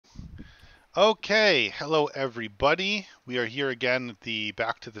Okay, hello everybody. We are here again at the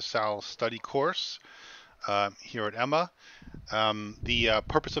Back to the Salle study course here at AEMMA. The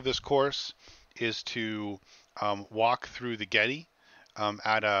purpose of this course is to walk through the Getty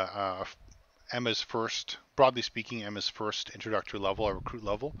at Emma's first, broadly speaking, Emma's first introductory level, or recruit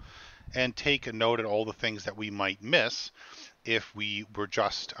level, and take a note at all the things that we might miss if we were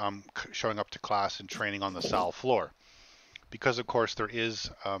just showing up to class and training on the Salle floor. Because of course there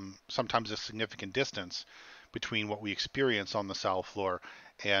is sometimes a significant distance between what we experience on the Salle floor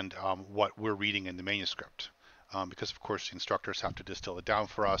and what we're reading in the manuscript. Because of course the instructors have to distill it down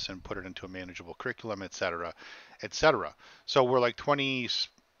for us and put it into a manageable curriculum, etc., etc. So we're like 20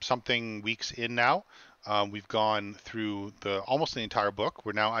 something weeks in now. We've gone through almost the entire book.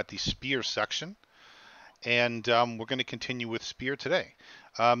 We're now at the Spear section, and we're going to continue with Spear today.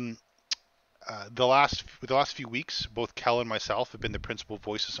 Um, the last few weeks, both Kel and myself have been the principal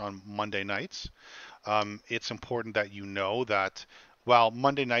voices on Monday nights. It's important that you know that while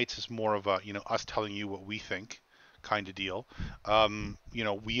Monday nights is more of a us telling you what we think kind of deal,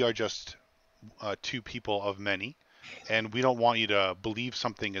 we are just two people of many, and we don't want you to believe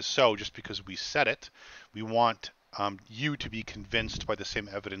something is so just because we said it. We want you to be convinced by the same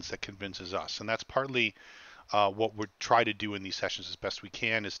evidence that convinces us, and that's partly what we try to do in these sessions as best we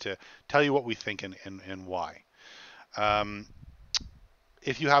can is to tell you what we think and why. Um,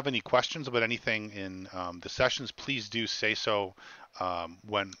 if you have any questions about anything in the sessions, please do say so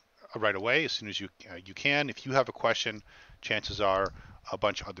when right away as soon as you can. If you have a question, chances are a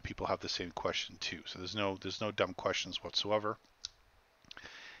bunch of other people have the same question too. So there's no dumb questions whatsoever.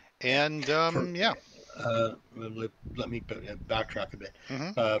 And For yeah. let me backtrack a bit.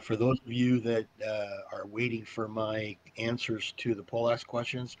 Hmm. For those of you that are waiting for my answers to the poleaxe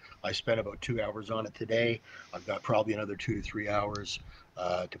questions, I spent about 2 hours on it today. I've got probably another 2 to 3 hours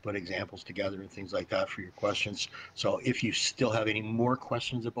to put examples together and things like that for your questions. So if you still have any more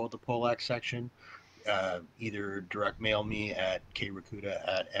questions about the poleaxe section, either direct mail me at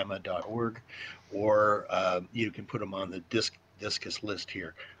krecuda@emma.org, or you can put them on the discus list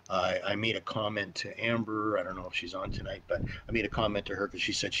here. I made a comment to Amber. I don't know if she's on tonight, but I made a comment to her because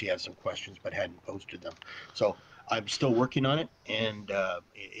she said she had some questions but hadn't posted them. So I'm still working on it, and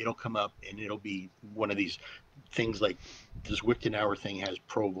it'll come up, and it'll be one of these things like this Wikton Hour thing has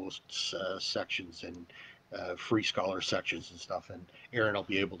provost sections and free scholar sections and stuff. And Aaron will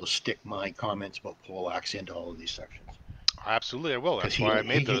be able to stick my comments about poleaxe into all of these sections Absolutely, I will. because That's why I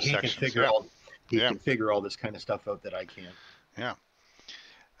made those he can sections. figure Yeah. all he Yeah. can figure all this kind of stuff out that I can't. Yeah.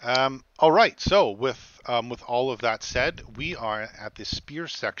 All right. So with all of that said, we are at the spear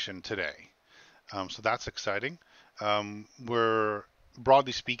section today. So that's exciting. We're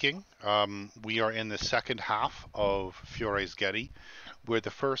broadly speaking, we are in the second half of Fiore's Getty, where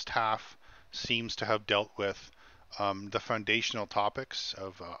the first half seems to have dealt with the foundational topics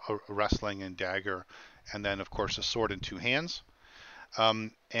of wrestling and dagger, and then of course a sword in two hands.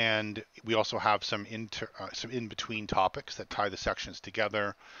 And we also have some in between topics that tie the sections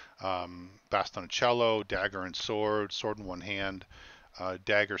together: bastoncello, dagger and sword, sword in one hand,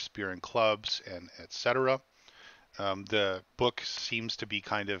 dagger, spear, and clubs, and etc. The book seems to be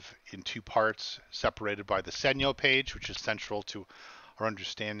kind of in two parts, separated by the Segno page, which is central to our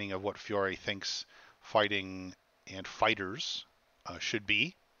understanding of what Fiore thinks fighting and fighters should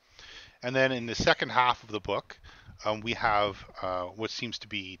be. And then in the second half of the book, we have what seems to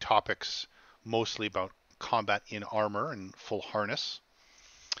be topics mostly about combat in armor and full harness.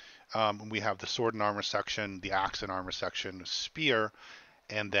 We have the sword and armor section, the axe and armor section, spear,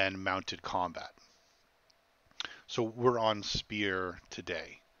 and then mounted combat. So we're on spear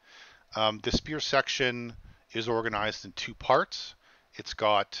today. The spear section is organized in two parts. It's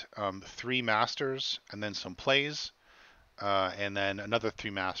got three masters and then some plays, and then another three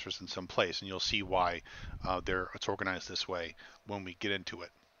masters and some plays. And you'll see why it's organized this way when we get into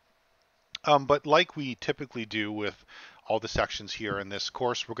it. But like we typically do with all the sections here in this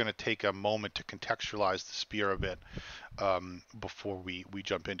course, we're going to take a moment to contextualize the spear a bit before we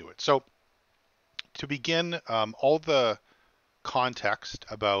jump into it. So to begin, all the context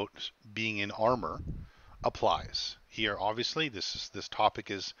about being in armor applies here. Obviously, this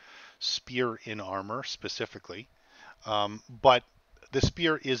topic is spear in armor specifically, but the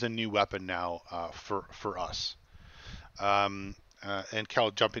spear is a new weapon now for us. And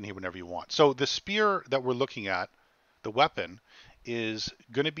Cal, jump in here whenever you want. So the spear that we're looking at, the weapon, is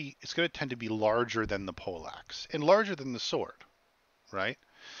it's going to tend to be larger than the poleaxe and larger than the sword, right?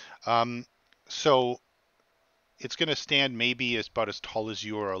 Um, so it's going to stand maybe about as tall as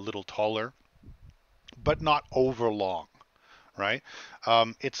you or a little taller, but not over long, right?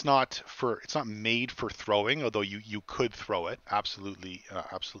 It's not made for throwing, although you could throw it. Absolutely,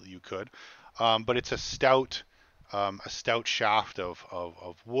 absolutely you could. But it's a stout shaft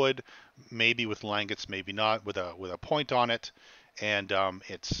of wood, maybe with langets, maybe not, with a point on it, and and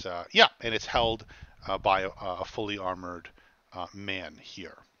it's held by a fully armored man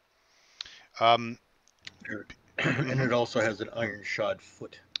here. Um, And mhm. it also has an iron shod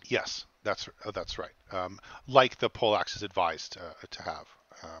foot. Yes, that's right. Like the poleaxe is advised to have,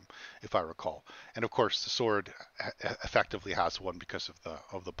 if I recall. And of course, the sword effectively has one because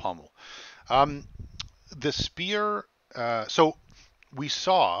of the pommel. Um, the spear. So we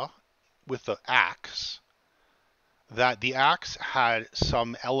saw with the axe that the axe had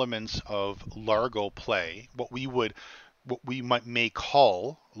some elements of largo play, what we may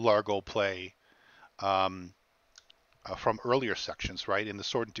call largo play, um, from earlier sections, right? In the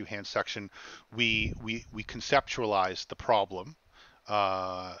sword and two hands section, we conceptualized the problem,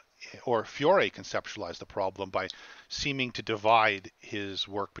 uh, or Fiore conceptualized the problem by seeming to divide his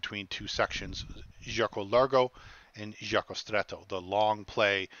work between two sections, gioco largo and gioco stretto, the long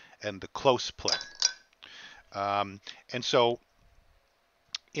play and the close play. And so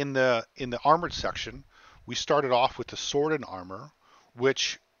in the armored section, we started off with the sword and armor,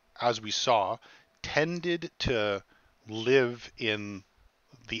 which, as we saw, tended to live in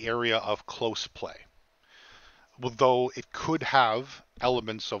the area of close play, though it could have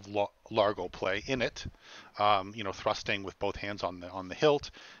elements of largo play in it. Thrusting with both hands on the hilt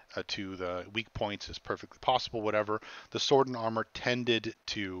to the weak points is perfectly possible. Whatever, the sword and armor tended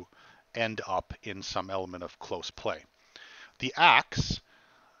to end up in some element of close play. The axe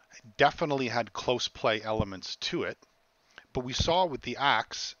definitely had close play elements to it, but we saw with the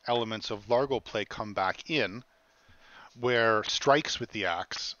axe elements of largo play come back in, where strikes with the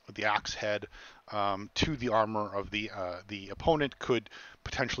axe head, to the armor of the opponent could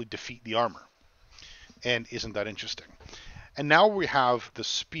potentially defeat the armor. And isn't that interesting? And now we have the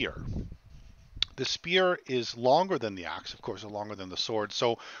spear. The spear is longer than the axe, of course, longer than the sword.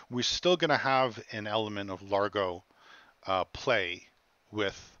 So we're still going to have an element of largo play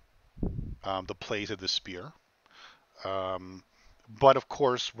with the plays of the spear. Um, but of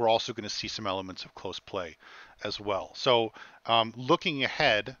course, we're also going to see some elements of close play as well. So, looking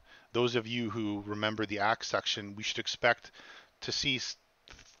ahead, those of you who remember the axe section, we should expect to see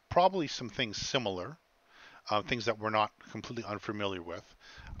probably some things similar, things that we're not completely unfamiliar with,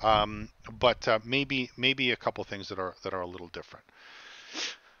 but maybe a couple things that are a little different.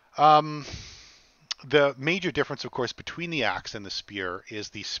 Um, the major difference, of course, between the axe and the spear is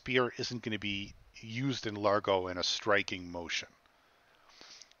the spear isn't going to be used in largo in a striking motion.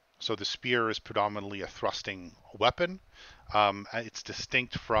 So the spear is predominantly a thrusting weapon. It's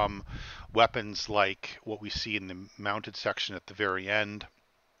distinct from weapons like what we see in the mounted section at the very end.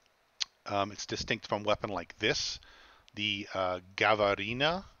 It's distinct from weapon like this, the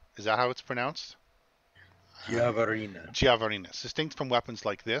gavarina. Is that how it's pronounced? Giavarina. Giavarina. It's distinct from weapons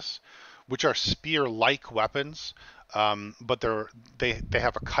like this, which are spear-like weapons, but they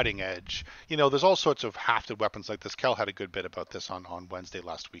have a cutting edge. There's all sorts of hafted weapons like this. Kel had a good bit about this on Wednesday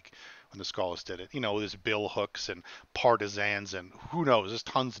last week when the scholars did it. There's bill hooks and partisans and who knows. There's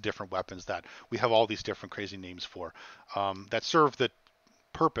tons of different weapons that we have all these different crazy names for, that serve the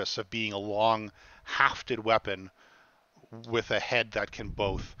purpose of being a long hafted weapon with a head that can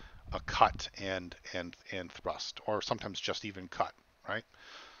both cut and thrust, or sometimes just even cut, right?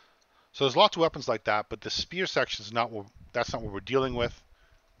 So there's lots of weapons like that, but the spear section is that's not what we're dealing with.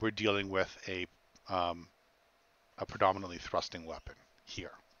 We're dealing with a predominantly thrusting weapon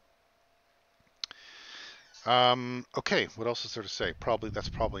here. Okay, what else is there to say? That's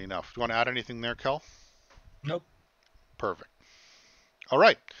probably enough. Do you want to add anything there, Kel? Nope. Perfect. All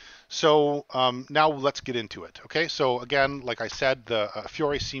right. So now let's get into it. Okay. So again, like I said, the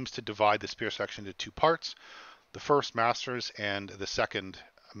Fiore seems to divide the spear section into two parts: the first masters and the second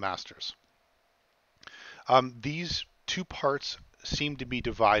masters. These two parts seem to be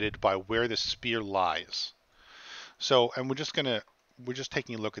divided by where the spear lies. So, and we're just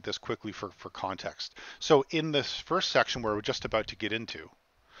taking a look at this quickly for context. So in this first section where we're just about to get into,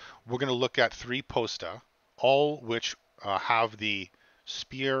 we're going to look at three posta, all which have the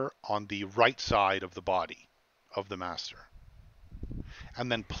spear on the right side of the body of the master,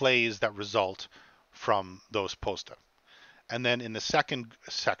 and then plays that result from those posta. And then in the second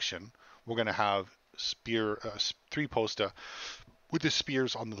section, we're going to have three posta with the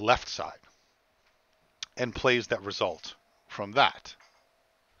spears on the left side, and plays that result from that.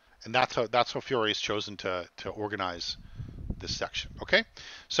 And that's how Fiore has chosen to organize this section. Okay,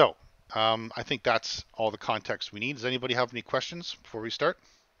 so I think that's all the context we need. Does anybody have any questions before we start?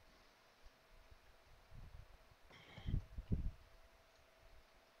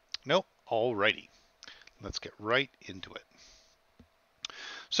 No? Alrighty. Let's get right into it.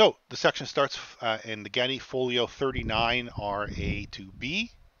 So the section starts in the Getty Folio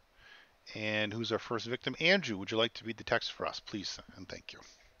 39.r.a-b. And who's our first victim? Andrew, would you like to read the text for us, please? And thank you.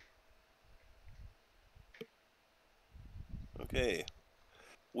 Okay.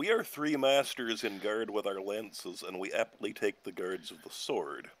 We are three masters in guard with our lances, and we aptly take the guards of the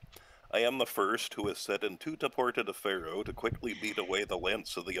sword. I am the first who is set in tuta porta de ferro to quickly beat away the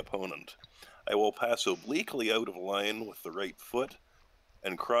lance of the opponent. I will pass obliquely out of line with the right foot,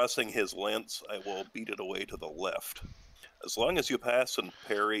 and crossing his lance, I will beat it away to the left. As long as you pass and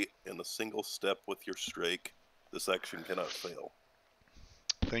parry in a single step with your strike, this action cannot fail.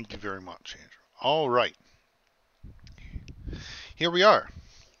 Thank you very much, Andrew. All right. Here we are.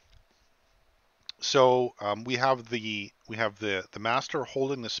 So we have the master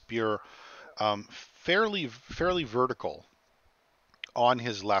holding the spear fairly vertical on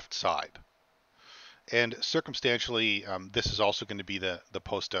his left side, and circumstantially, this is also going to be the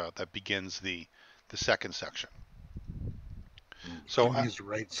posta that begins the second section. So on his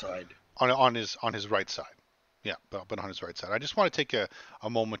right side. On his right side. Yeah, but on his right side. I just want to take a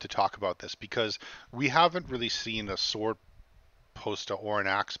moment to talk about this because we haven't really seen a sword posta or an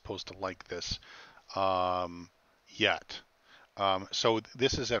axe posta like this yet. So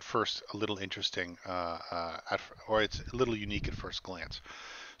this is at first a little interesting, or it's a little unique at first glance.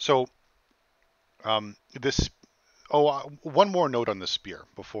 So this. Oh, one more note on the spear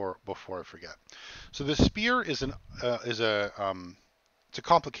before I forget. So the spear is it's a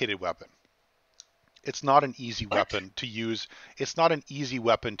complicated weapon. It's not an easy weapon to use. It's not an easy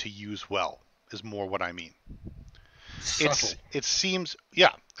weapon to use well. Is more what I mean. It seems,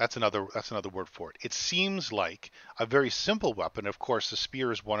 yeah, that's another word for it. It seems like a very simple weapon. Of course, the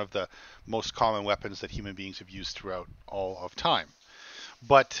spear is one of the most common weapons that human beings have used throughout all of time.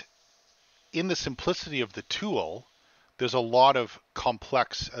 But in the simplicity of the tool, there's a lot of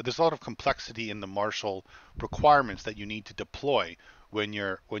complexity in the martial requirements that you need to deploy when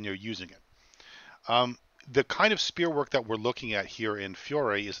you're using it. The kind of spear work that we're looking at here in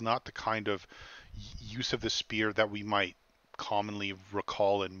Fiore is not the kind of use of the spear that we might commonly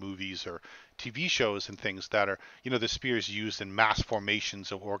recall in movies or TV shows and things that are, the spear is used in mass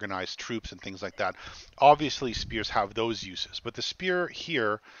formations of organized troops and things like that. Obviously, spears have those uses, but the spear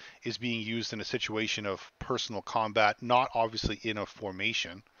here is being used in a situation of personal combat, not obviously in a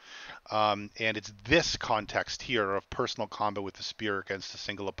formation. And it's this context here of personal combat with the spear against a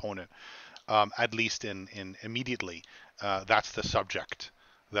single opponent. At least in immediately, that's the subject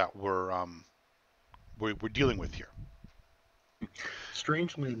that we're dealing with here.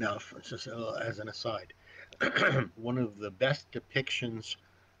 Strangely enough, just as an aside, one of the best depictions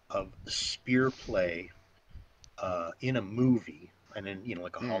of spear play in a movie, and in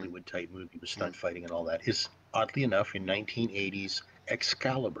like a Hollywood type movie with stunt fighting and all that, is oddly enough in 1980's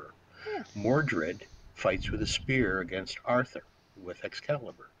Excalibur. Mordred fights with a spear against Arthur with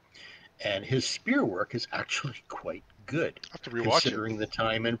Excalibur. And his spear work is actually quite good, considering the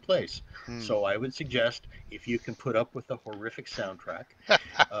time and place. So I would suggest, if you can put up with the horrific soundtrack,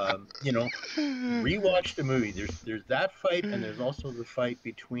 rewatch the movie. There's that fight, and there's also the fight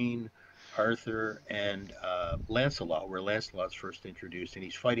between Arthur and Lancelot, where Lancelot's first introduced, and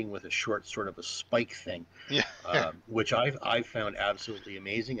he's fighting with a short sort of a spike thing, which I found absolutely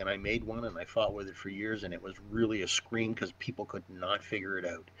amazing, and I made one, and I fought with it for years, and it was really a scream because people could not figure it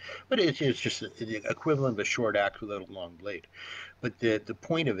out. But it's just the equivalent of a short axe without a long blade. But the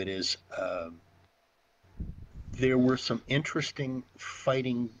point of it is, there were some interesting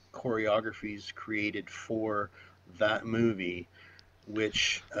fighting choreographies created for that movie,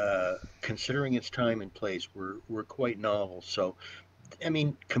 which, considering its time and place, were quite novel. So, I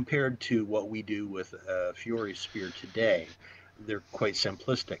mean, compared to what we do with Fiore's spear today, they're quite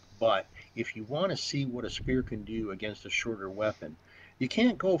simplistic. But if you want to see what a spear can do against a shorter weapon, you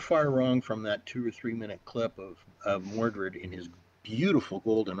can't go far wrong from that 2 or 3 minute clip of Mordred in his beautiful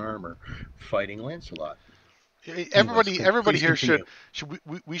golden armor fighting Lancelot. Everybody here should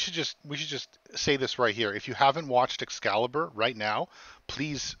we should just say this right here. If you haven't watched Excalibur right now,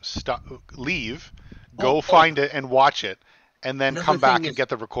 please leave, go find it and watch it, and then come back and get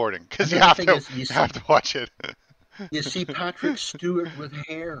the recording because you have to watch it. You see Patrick Stewart with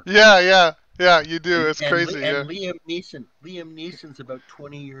hair. Yeah, you do. It's crazy. And Liam Neeson's about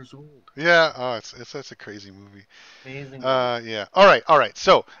 20 years old. Yeah, it's such a crazy movie. Amazing. Yeah. All right.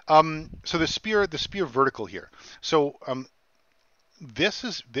 So, so the spear vertical here. So, this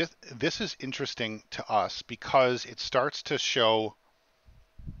is interesting to us because it starts to show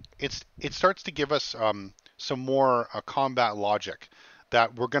it starts to give us some more combat logic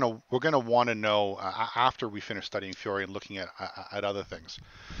that we're gonna want to know after we finish studying Fiore and looking at other things.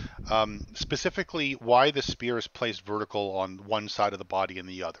 Specifically, why the spear is placed vertical on one side of the body and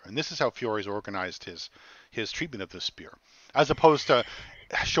the other, and this is how Fiore's organized his treatment of the spear, as opposed to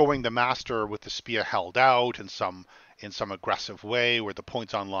showing the master with the spear held out in some aggressive way where the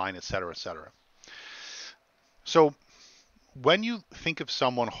point's on line, etc., etc. So when you think of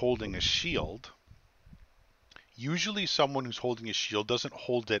someone holding a shield, usually someone who's holding a shield doesn't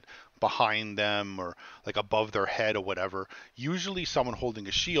hold it behind them or like above their head or whatever. Usually someone holding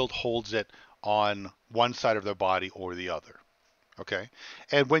a shield holds it on one side of their body or the other. Okay?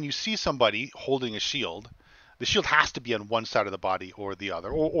 And when you see somebody holding a shield, the shield has to be on one side of the body or the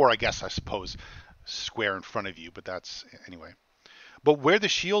other, or I guess I suppose square in front of you, but that's anyway. But where the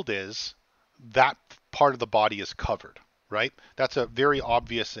shield is, that part of the body is covered, right? That's a very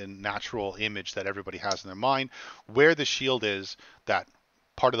obvious and natural image that everybody has in their mind. Where the shield is, that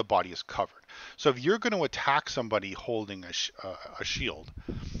part of the body is covered. So if you're going to attack somebody holding a shield,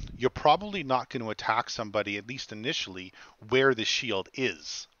 you're probably not going to attack somebody, at least initially, where the shield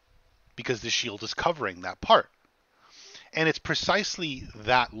is, because the shield is covering that part. And it's precisely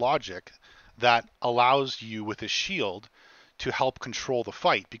that logic that allows you with a shield to help control the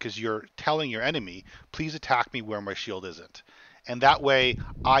fight, because you're telling your enemy, please attack me where my shield isn't. And that way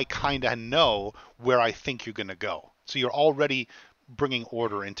I kind of know where I think you're going to go. So you're already bringing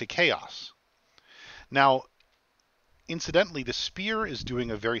order into chaos. Now, incidentally, the spear is doing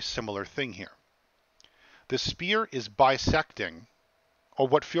a very similar thing here. The spear is bisecting, or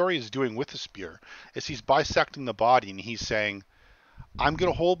what Fiore is doing with the spear is he's bisecting the body, and he's saying, I'm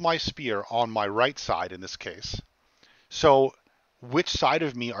going to hold my spear on my right side in this case. So which side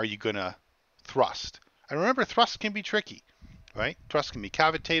of me are you going to thrust? And remember, thrust can be tricky, right? Thrust can be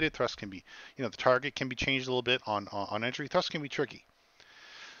cavitated. Thrust can be, the target can be changed a little bit on entry. Thrust can be tricky.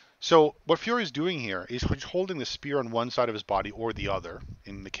 So what Fiore is doing here is he's holding the spear on one side of his body or the other,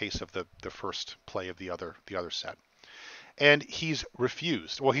 in the case of the first play of the other set. And he's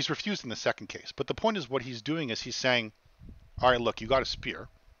refused. Well, he's refused in the second case. But the point is, what he's doing is he's saying, all right, look, you got a spear.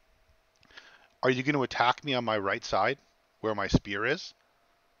 Are you going to attack me on my right side where my spear is?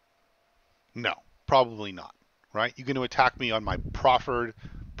 No, probably not, right? You're going to attack me on my proffered,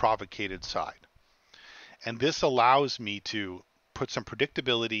 provocated side. And this allows me to put some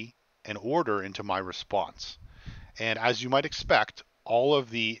predictability and order into my response. And as you might expect, all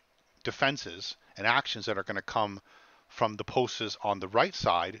of the defenses and actions that are going to come from the poses on the right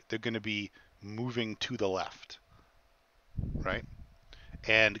side, they're going to be moving to the left, right?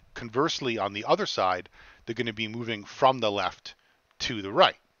 And conversely, on the other side, they're going to be moving from the left to the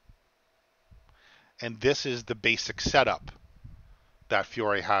right. And this is the basic setup that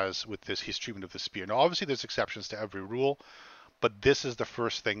Fiore has with his treatment of the spear. Now, obviously, there's exceptions to every rule, but this is the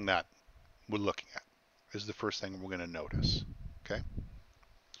first thing that we're looking at. This is the first thing we're going to notice. Okay.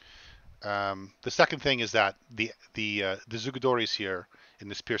 The second thing is that the Zugadoris here in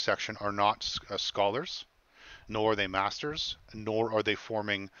the spear section are not scholars, nor are they masters, nor are they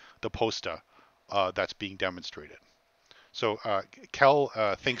forming the posta that's being demonstrated. So Kel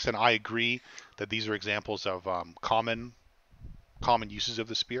thinks, and I agree, that these are examples of common uses of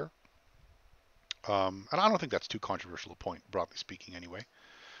the spear. And I don't think that's too controversial a point, broadly speaking, anyway.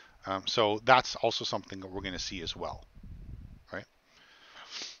 So that's also something that we're going to see as well, right?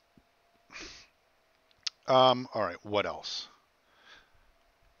 All right, what else?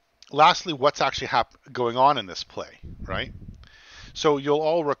 Lastly, what's actually going on in this play, right? So you'll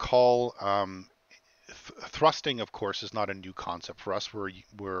all recall thrusting, of course, is not a new concept for us.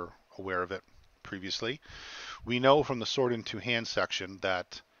 We're aware of it previously. We know from the sword in two hands section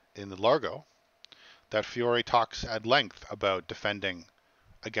that in the Largo, that Fiore talks at length about defending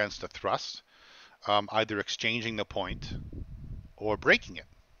against a thrust, either exchanging the point or breaking it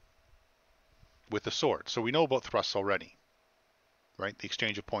with the sword. So we know about thrusts already, right? The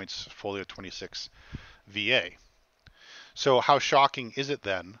exchange of points, Folio 26 VA. So how shocking is it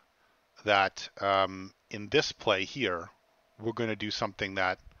then that in this play here, we're going to do something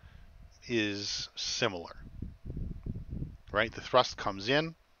that is similar, right? The thrust comes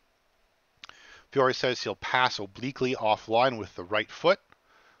in. Fiore says he'll pass obliquely offline with the right foot,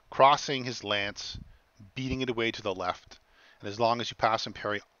 crossing his lance, beating it away to the left. And as long as you pass and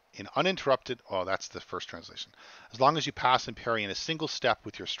parry in uninterrupted, oh, that's the first translation. As long as you pass and parry in a single step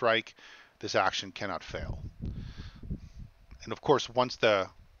with your strike, this action cannot fail. And of course, once the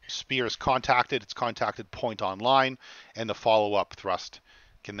spear is contacted, it's contacted point on line, and the follow-up thrust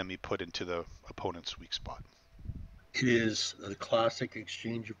can then be put into the opponent's weak spot. It is the classic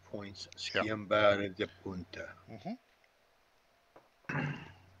exchange of points, Yeah. schiambare de punta. Mm-hmm.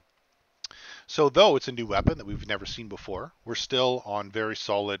 So though it's a new weapon that we've never seen before, we're still on very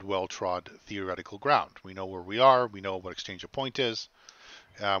solid, well-trod theoretical ground. We know where we are. We know what exchange of point is.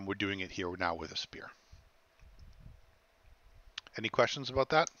 We're doing it here now with a spear. Any questions about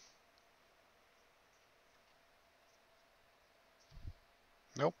that?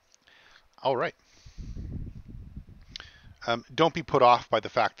 Nope. All right. Don't be put off by the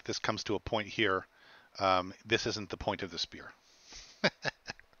fact that this comes to a point here. This isn't the point of the spear.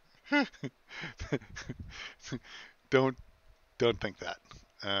 don't think that.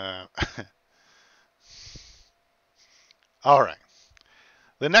 All right.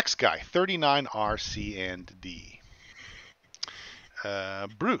 The next guy, 39.r.a-b.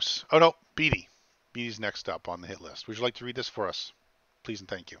 Bruce. Oh no, Beatty. Beatty's next up on the hit list. Would you like to read this for us? Please and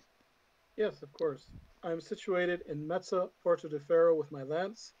thank you. Yes, of course. I am situated in Mezza Porta di Ferro with my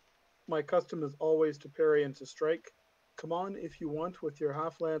lance. My custom is always to parry and to strike. Come on if you want with your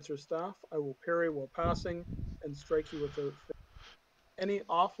half lance or staff. I will parry while passing and strike you without fail. Any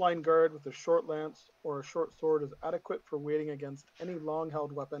offline guard with a short lance or a short sword is adequate for waiting against any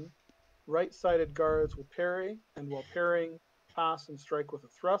long-held weapon. Right-sided guards will parry, and while parrying, pass and strike with a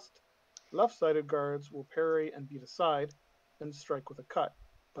thrust. Left-sided guards will parry and beat aside, and strike with a cut,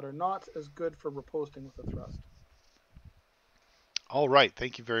 but are not as good for riposting with a thrust. All right.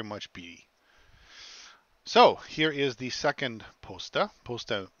 Thank you very much, Beatty. So here is the second posta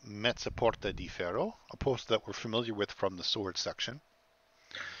Mezza Porta di Ferro, a posta that we're familiar with from the sword section.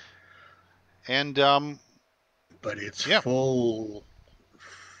 And but it's yeah. full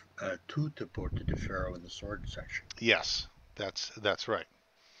tutta Porta di Ferro in the sword section. Yes, that's right.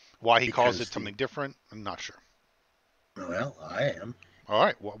 Why he calls it something different, I'm not sure. Well, I am. All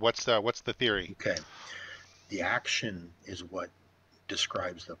right. What's the theory? Okay. The action is what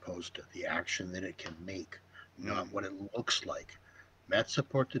describes the posta, the action that it can make, not what it looks like. Mezza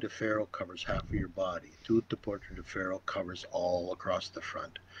Porta di Ferro covers half of your body. Tutta Porta di Ferro covers all across the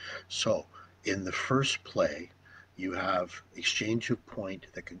front. So in the first play, you have exchange of point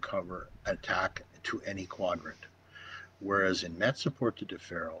that can cover attack to any quadrant. Whereas in Mezza Porta di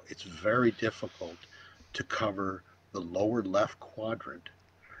Ferro, it's very difficult to cover the lower left quadrant,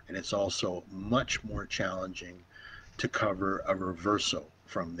 and it's also much more challenging to cover a reverso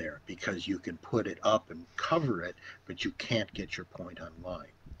from there because you can put it up and cover it, but you can't get your point on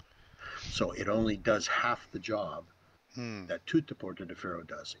line. So it only does half the job that Tutta Porta di Ferro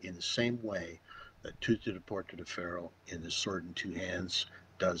does, in the same way that Tutta Porta di Ferro in the sword in two hands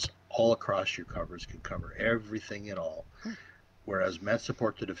does all across your covers, can cover everything at all, whereas Mezza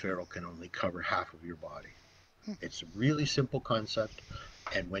Porta di Ferro can only cover half of your body. It's a really simple concept,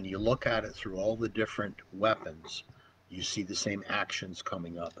 and when you look at it through all the different weapons, you see the same actions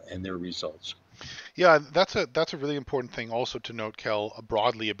coming up and their results. Yeah, that's a really important thing also to note, Kel,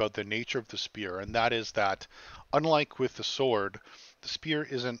 broadly about the nature of the spear, and that is that unlike with the sword, the spear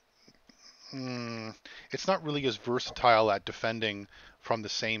isn't it's not really as versatile at defending from the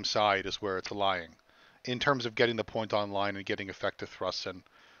same side as where it's lying, in terms of getting the point on line and getting effective thrusts and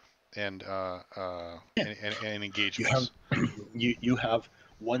engagements. You have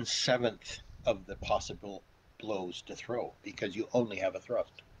 1/7 of the possible blows to throw because you only have a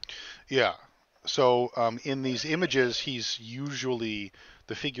thrust. Yeah. So in these images, the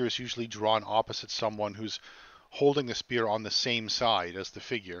figure is usually drawn opposite someone who's holding the spear on the same side as the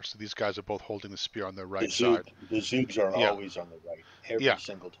figure. So these guys are both holding the spear on their right side. The Zoogs are always on the right every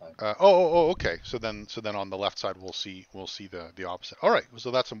single time. Okay. So then on the left side we'll see the opposite. All right. So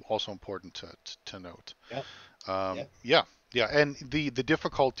that's also important to note. Yeah. And the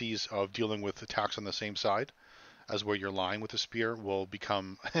difficulties of dealing with attacks on the same side as where you're lying with the spear will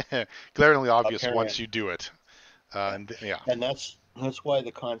become glaringly obvious once you do it. And that's why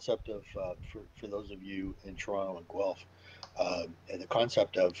the concept of for those of you in Toronto and Guelph, the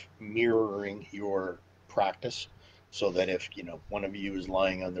concept of mirroring your practice, so that if one of you is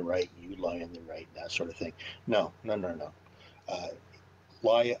lying on the right, you lie on the right, that sort of thing. No.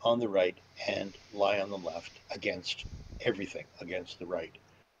 Lie on the right and lie on the left against everything against the right.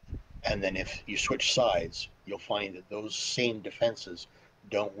 And then if you switch sides, you'll find that those same defenses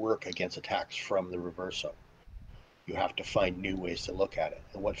don't work against attacks from the reverso. You have to find new ways to look at it.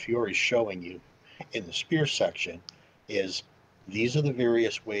 And what Fiore is showing you in the spear section is these are the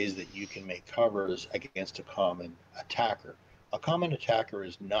various ways that you can make covers against a common attacker, A common attacker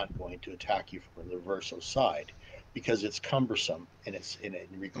is not going to attack you from the verso side because it's cumbersome and it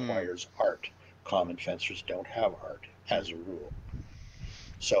requires art. Common fencers don't have art as a rule.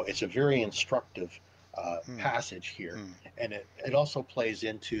 So it's a very instructive passage here, and it also plays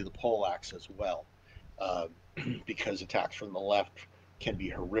into the poleaxe as well, because attacks from the left can be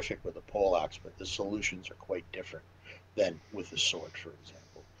horrific with a poleaxe, but the solutions are quite different than with the sword, for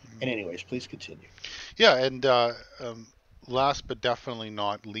example. And anyways, please continue. Yeah, and last but definitely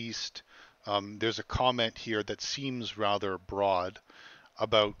not least, there's a comment here that seems rather broad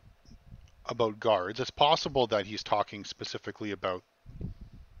about guards. It's possible that he's talking specifically about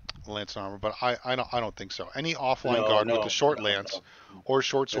lance and armor, but I don't think so. Any offline guard with a short lance or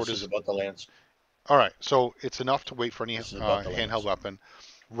short sword This is about the lance. All right, so it's enough to wait for any lance. handheld weapon.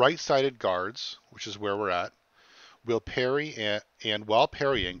 Right-sided guards, which is where we're at, will parry and while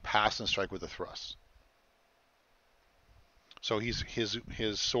parrying, pass and strike with a thrust. So his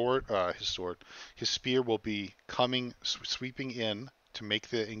spear will be sweeping in to make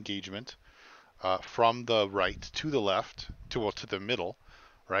the engagement from the right to the left to the middle,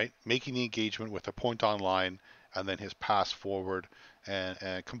 right? Making the engagement with a point on line, and then his pass forward and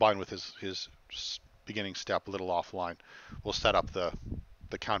combined with his beginning step a little offline will set up the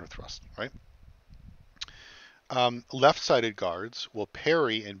counter thrust, right? Left-sided guards will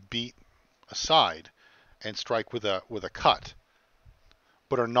parry and beat aside and strike with a cut,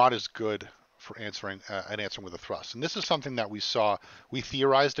 but are not as good for answering with a thrust. And this is something that we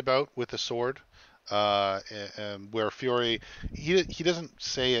theorized about with the sword, where Fiore he doesn't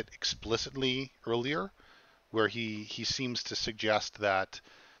say it explicitly earlier, where he seems to suggest that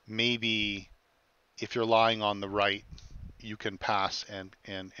maybe if you're lying on the right, you can pass and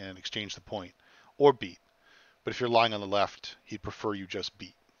exchange the point or beat. But if you're lying on the left, he'd prefer you just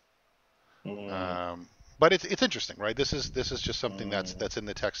beat. But it's interesting, right? This is just something that's in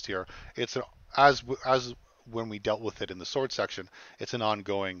the text here. It's as when we dealt with it in the sword section, it's an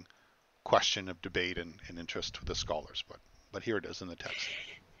ongoing question of debate and interest with the scholars. But here it is in the text.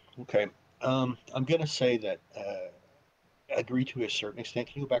 Okay, I'm going to say that I agree to a certain extent.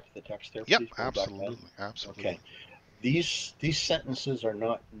 Can you go back to the text there, please? Yep, absolutely. Okay, these sentences are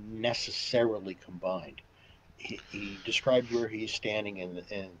not necessarily combined. He described where he's standing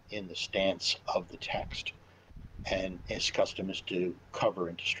in the stance of the text, and his custom is to cover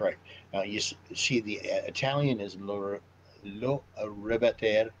and to strike. Now you see the Italian is lo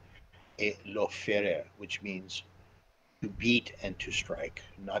ribater e lo ferere, which means to beat and to strike,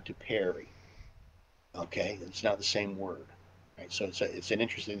 not to parry. Okay, it's not the same word, right? So it's an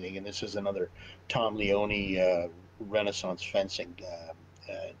interesting thing, and this is another Tom Leone Renaissance fencing,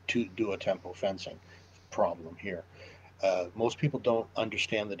 duo tempo fencing problem here. Most people don't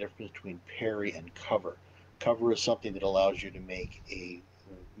understand the difference between parry and cover. Cover is something that allows you to make a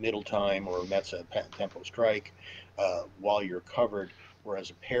middle time or mezza tempo strike while you're covered, whereas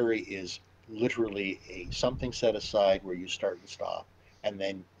a parry is literally something set aside where you start and stop, and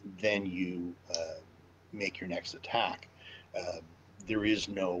then you make your next attack. There is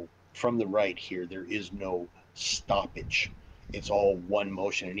no, from the right here, there is no stoppage. It's all one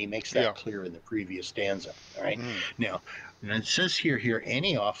motion, and he makes that clear in the previous stanza. All right. Now it says here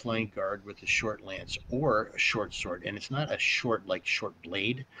any offline guard with a short lance or a short sword, and it's not a short like short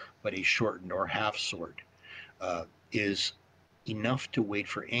blade, but a shortened or half sword, is enough to wait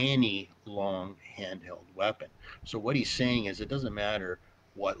for any long handheld weapon. So what he's saying is it doesn't matter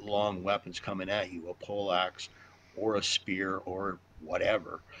what long weapon's coming at you, a poleaxe or a spear or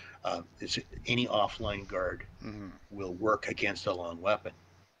whatever. Any offline guard will work against a long weapon.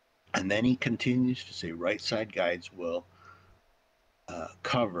 And then he continues to say right side guides will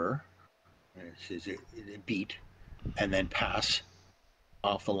cover, beat, and then pass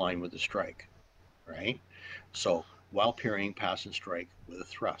off the line with a strike, right? So while parrying, pass and strike with a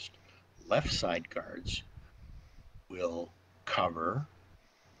thrust. Left side guards will cover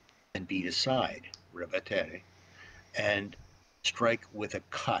and beat aside, ribatere, and strike with a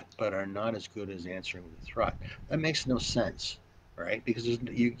cut, but are not as good as answering with a thrust. That makes no sense, right? Because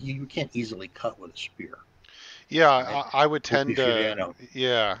you can't easily cut with a spear. Yeah, right? I would tend to.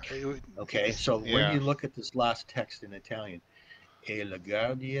 Yeah. Okay, so when you look at this last text in Italian, e la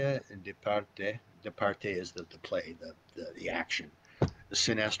guardia di parte is the play, the action. The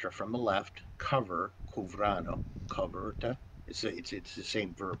sinistra from the left, cover, covrano, coverta. It's the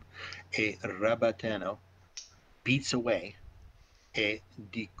same verb. E rabateno beats away. E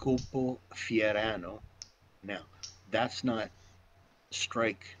di colpo fierano. Now, that's not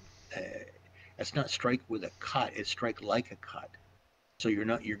strike. That's not strike with a cut. It's strike like a cut. So you're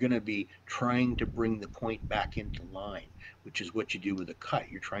going to be trying to bring the point back into line, which is what you do with a cut.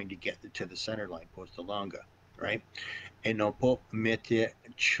 You're trying to get it to the center line, posta longa, right? E non può mettere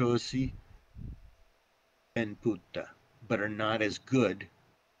così in punta, but are not as good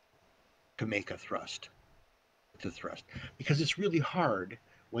to make a thrust, because it's really hard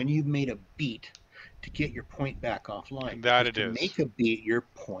when you've made a beat to get your point back offline. That Because it to is. make a beat, your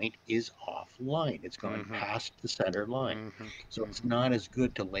point is offline. It's gone Mm-hmm. past the center line. Mm-hmm. So it's not as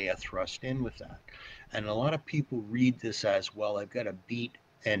good to lay a thrust in with that. And a lot of people read this as, well, I've got a beat,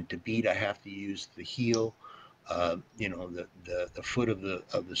 and to beat I have to use the heel, the foot of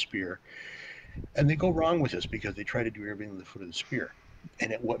the spear. And they go wrong with this because they try to do everything with the foot of the spear.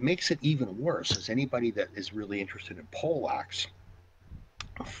 And what makes it even worse is anybody that is really interested in poleaxe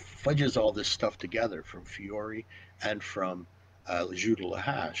fudges all this stuff together from Fiore and from Jus de la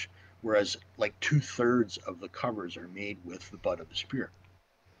Hache, whereas like 2/3 of the covers are made with the butt of the spear,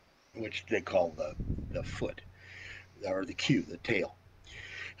 which they call the foot, or the cue, the tail.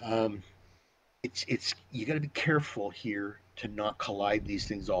 It's you got to be careful here to not collide these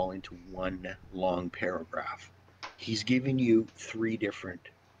things all into one long paragraph. He's giving you 3 different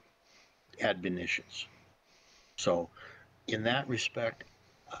admonitions. So in that respect,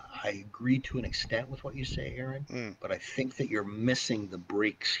 I agree to an extent with what you say, Aaron, but I think that you're missing the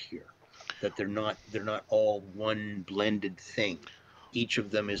breaks here. That they're not all one blended thing. Each of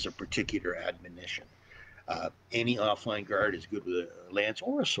them is a particular admonition. Any offline guard is good with a lance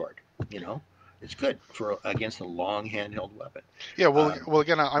or a sword. It's good for against a long handheld weapon. Yeah. Well,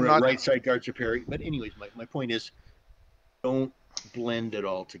 again, I'm not. Right side guards are parry. But anyways, my point is, don't blend it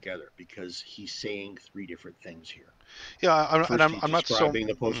all together, because he's saying 3 different things here. Yeah, First, I'm not so. describing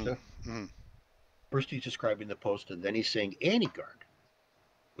the posta. Mm-hmm. First, he's describing the posta. Then he's saying any guard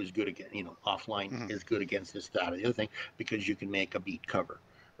was good against, offline is good against this, that, or the other thing, because you can make a beat cover,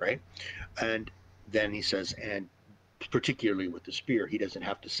 right? And then he says, and particularly with the spear, he doesn't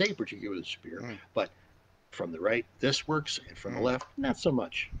have to say particularly with the spear, but from the right, this works, and from the left, not so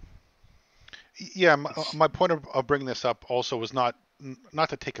much. Yeah, my point of bringing this up also was not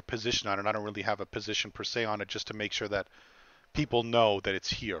to take a position on it. I don't really have a position per se on it, just to make sure that people know that it's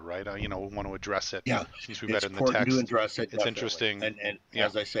here, right? We want to address it. Yeah, since we read it in the important text. to address it. It's definitely. interesting. And yeah.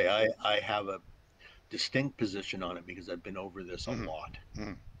 As I say, I have a distinct position on it because I've been over this a lot.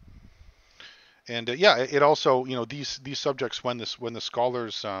 And it also, these subjects, when the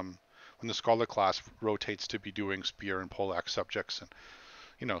scholars when the scholar class rotates to be doing spear and poleaxe subjects, and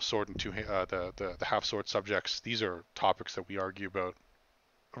sword and the half sword subjects, these are topics that we argue about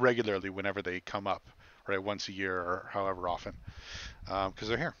regularly whenever they come up, right? Once a year or however often, because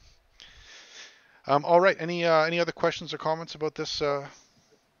they're here. All right. Any other questions or comments about this I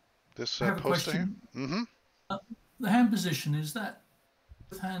have a question. Mm-hmm. The hand position, is that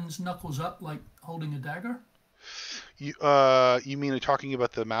with hands knuckles up, like holding a dagger? You mean talking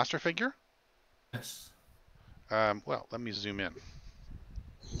about the master figure? Yes. Well, let me zoom in.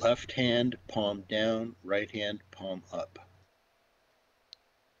 Left hand palm down, right hand palm up.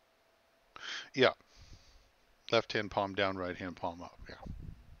 Yeah. Left hand palm down, right hand palm up. Yeah.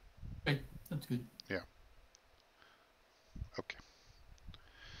 Okay, that's good. Yeah. Okay.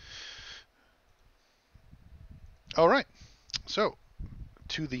 All right. So,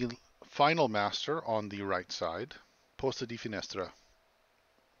 to the final master on the right side, posta di finestra.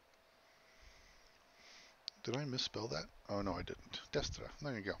 Did I misspell that? Oh, no, I didn't. Destra.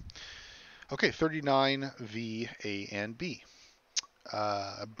 There you go. Okay, 39 V, A, and B.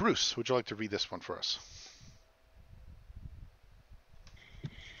 Bruce, would you like to read this one for us?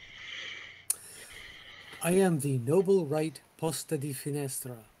 I am the noble right posta di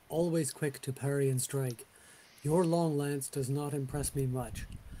finestra, always quick to parry and strike. Your long lance does not impress me much.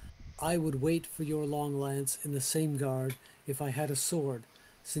 I would wait for your long lance in the same guard if I had a sword,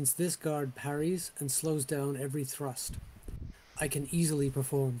 since this guard parries and slows down every thrust. I can easily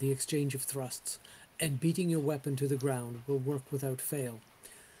perform the exchange of thrusts, and beating your weapon to the ground will work without fail.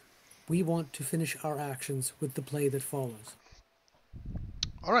 We want to finish our actions with the play that follows.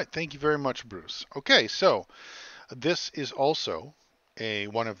 All right, thank you very much, Bruce. Okay, so this is also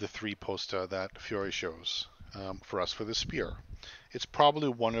one of the 3 posta that Fiore shows for us for the spear. It's probably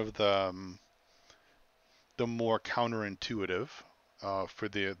one of the more counterintuitive for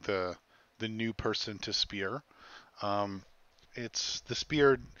the new person to spear. It's the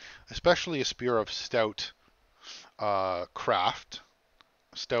spear, especially a spear of stout craft,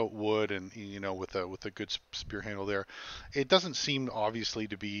 stout wood, and with a good spear handle there. It doesn't seem obviously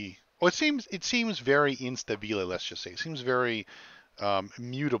to be. Well, it seems very instabile. Let's just say it seems very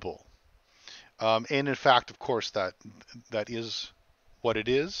mutable. And in fact, of course, that is what it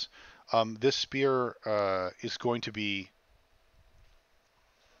is, this spear is going to be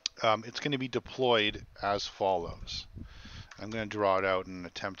it's going to be deployed as follows. I'm going to draw it out in an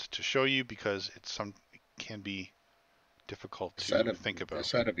attempt to show you because it can be difficult to think about.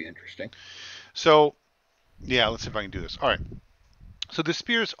 This ought to be interesting. So, yeah, let's see if I can do this. All right. So the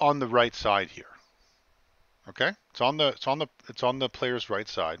spear's on the right side here. Okay? It's on the player's right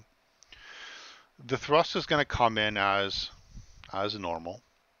side. The thrust is going to come in as normal.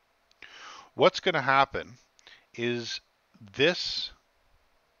 What's going to happen is this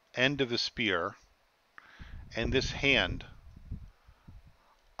end of the spear and this hand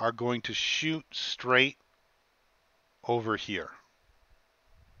are going to shoot straight over here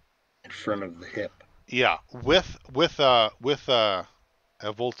in front of the hip. Yeah, with a volta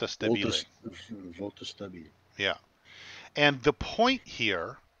stabile. Volta stabile. Yeah, and the point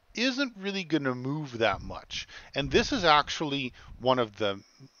here isn't really going to move that much, and this is actually one of the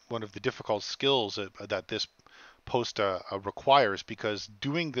difficult skills that this post requires, because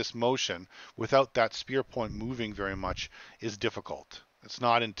doing this motion without that spear point moving very much is difficult. It's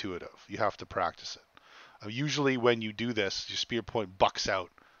not intuitive. You have to practice it. Usually when you do this, your spear point bucks out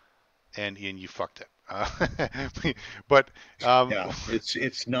and you fucked it. But yeah,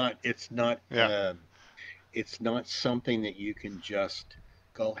 it's not yeah. It's not something that you can just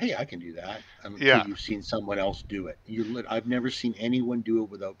go, hey, I can do that, until Yeah. you've seen someone else do it. I've never seen anyone do it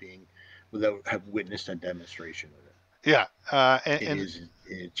without have witnessed a demonstration of it. Yeah, it's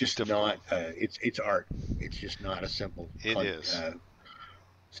just not. It's art. It's just not a simple. It is.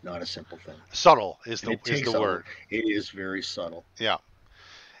 It's not a simple thing. Subtle is the word. It is very subtle. Yeah,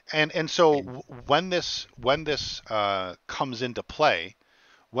 and so when this comes into play,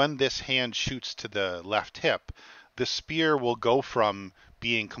 when this hand shoots to the left hip, the spear will go from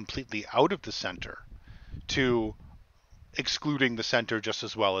being completely out of the center to excluding the center just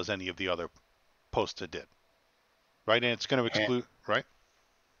as well as any of the other posts did. Right, and it's going to exclude, right?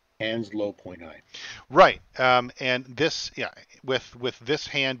 Hands low, point high. Right, and this, yeah, with this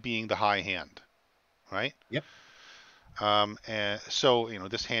hand being the high hand, right? Yep. And so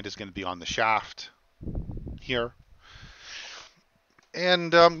this hand is going to be on the shaft here,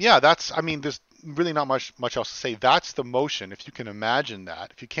 and yeah, that's. I mean, there's really not much else to say. That's the motion. If you can imagine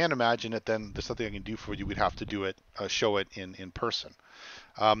that, if you can't imagine it, then there's something I can do for you. We'd have to do it, show it in person.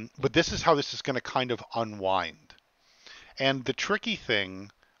 But this is how this is going to kind of unwind. And the tricky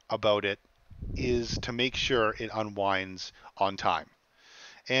thing about it is to make sure it unwinds on time.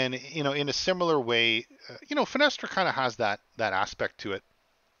 And in a similar way, Fenestra kind of has that aspect to it.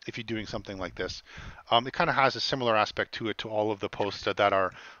 If you're doing something like this, it kind of has a similar aspect to it to all of the posts that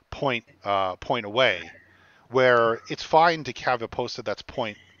are point away, where it's fine to have a poster that's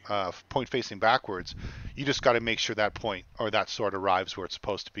point facing backwards. You just got to make sure that point or that sword arrives where it's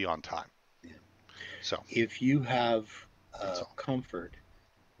supposed to be on time. Yeah. So if you have comfort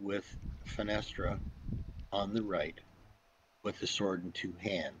with Fenestra on the right with the sword in two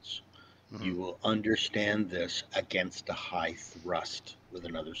hands, mm-hmm. you will understand this against a high thrust with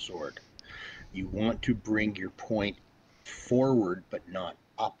another sword. You want to bring your point forward but not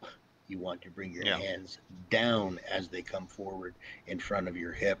up. You want to bring your hands down as they come forward in front of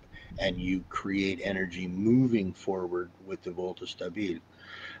your hip, and you create energy moving forward with the volta stabile.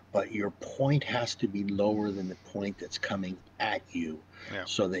 But your point has to be lower than the point that's coming at you,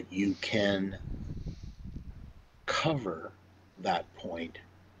 so that you can cover that point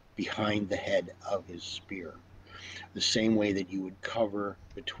behind the head of his spear. The same way that you would cover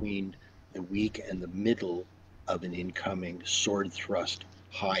between the weak and the middle of an incoming sword thrust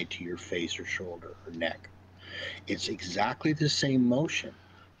high to your face or shoulder or neck. It's exactly the same motion,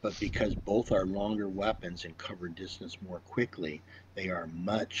 but because both are longer weapons and cover distance more quickly, they are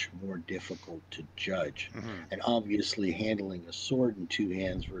much more difficult to judge. Mm-hmm. And obviously handling a sword in two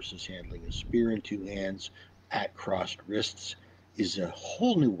hands versus handling a spear in two hands at crossed wrists is a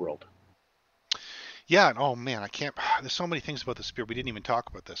whole new world. Yeah, and oh man, I can't. There's so many things about the spear. We didn't even talk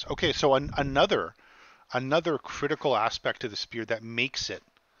about this. Okay, so another critical aspect of the spear that makes it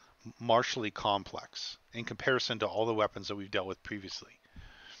martially complex in comparison to all the weapons that we've dealt with previously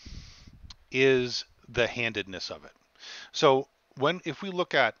is the handedness of it. So if we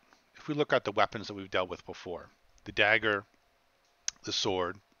look at the weapons that we've dealt with before, the dagger, the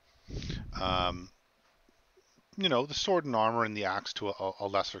sword, the sword and armor and the axe to a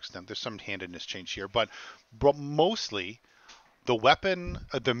lesser extent. There's some handedness change here, but mostly the weapon,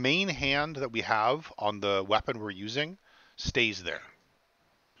 the main hand that we have on the weapon we're using stays there,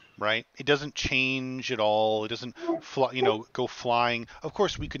 right? It doesn't change at all. It doesn't go flying. Of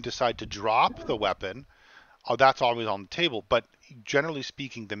course, we can decide to drop the weapon that's always on the table. But generally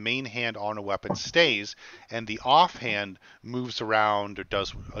speaking, the main hand on a weapon stays, and the offhand moves around or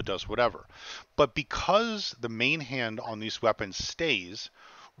does whatever. But because the main hand on these weapons stays,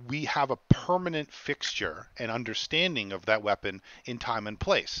 we have a permanent fixture and understanding of that weapon in time and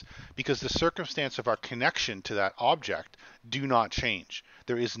place, because the circumstance of our connection to that object do not change.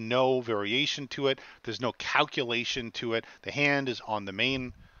 There is no variation to it. There's no calculation to it. The hand is on the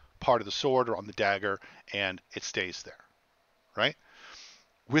main part of the sword or on the dagger, and it stays there, right?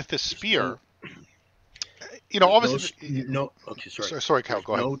 With the spear, obviously, Okay, sorry. Sorry, Cal,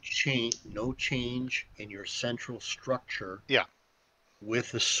 go ahead. No change in your central structure. Yeah.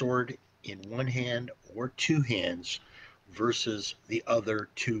 With the sword in one hand or two hands versus the other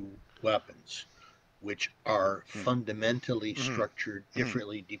two weapons, which are fundamentally structured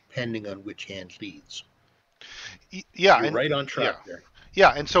differently depending on which hand leads. Yeah, you're right on track there.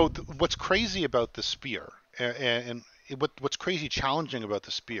 Yeah, and so what's crazy about the spear, and what's crazy challenging about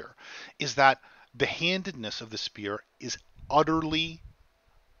the spear, is that the handedness of the spear is utterly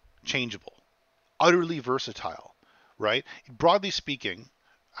changeable, utterly versatile, right? Broadly speaking,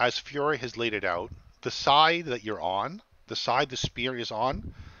 as Fiore has laid it out, the side that you're on, the side the spear is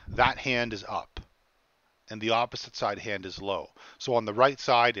on, that hand is up, and the opposite side hand is low. So on the right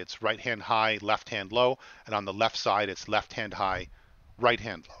side, it's right hand high, left hand low, and on the left side, it's left hand high, right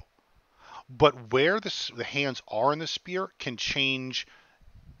hand low. But where the hands are in the spear can change.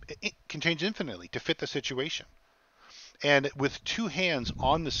 It can change infinitely to fit the situation. And with two hands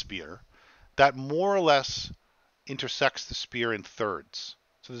on the spear, that more or less intersects the spear in thirds.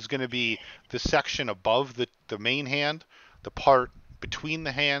 So there's going to be the section above the main hand, the part between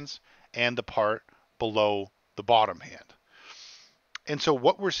the hands, and the part below the bottom hand. And so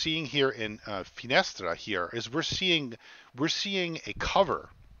what we're seeing here in Finestra here is we're seeing a cover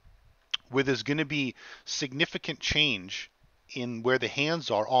where there's going to be significant change in where the hands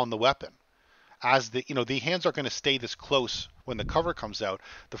are on the weapon. As the hands are going to stay this close when the cover comes out.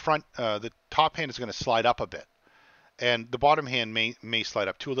 The top hand is going to slide up a bit, and the bottom hand may slide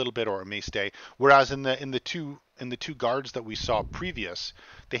up too a little bit, or it may stay. Whereas in the two guards that we saw previous,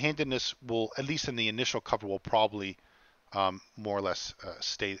 the handedness will, at least in the initial cover, will probably more or less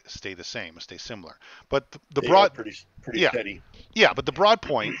stay the same, stay similar. But the broad pretty steady. Yeah, but the broad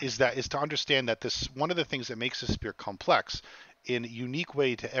point is to understand that one of the things that makes the spear complex in a unique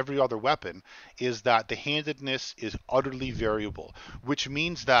way to every other weapon is that the handedness is utterly variable, which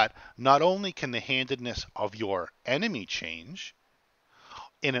means that not only can the handedness of your enemy change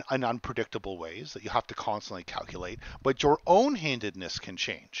in unpredictable ways that you have to constantly calculate, but your own handedness can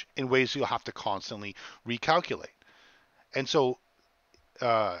change in ways you'll have to constantly recalculate. And so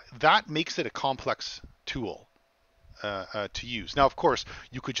that makes it a complex tool to use. Now, of course,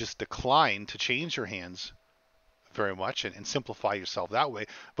 you could just decline to change your hands very much and simplify yourself that way.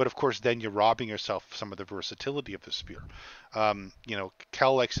 But of course, then you're robbing yourself of some of the versatility of the spear.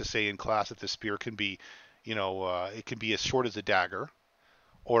 Kel likes to say in class that the spear can be, it can be as short as a dagger,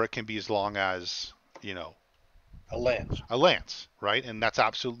 or it can be as long as, a lance. A lance, right? And that's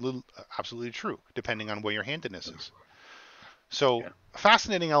absolutely true, depending on where your handedness is. So, a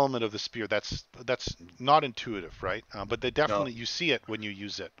fascinating element of the spear that's not intuitive, right? But you see it when you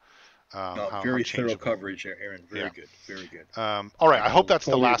use it. Very thorough coverage there, Aaron. Very good. Very good. All right. I hope that's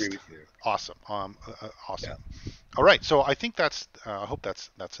the last. Awesome. Awesome. Yeah. All right. So I think I hope that's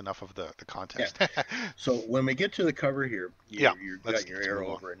enough of the context. Yeah. So when we get to the cover here, you've got your arrow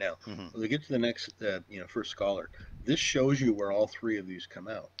over it now. Mm-hmm. When we get to the next, first scholar, this shows you where all three of these come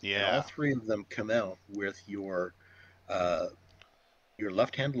out. Yeah. And all three of them come out with your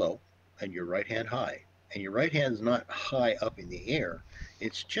left hand low and your right hand high. And your right hand is not high up in the air.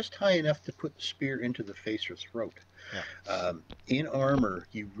 It's just high enough to put the spear into the face or throat. Yeah. In armor,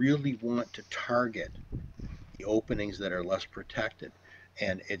 you really want to target the openings that are less protected.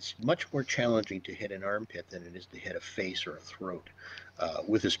 And it's much more challenging to hit an armpit than it is to hit a face or a throat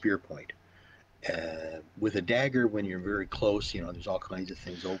with a spear point. With a dagger, when you're very close, there's all kinds of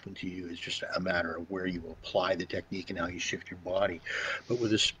things open to you. It's just a matter of where you apply the technique and how you shift your body. But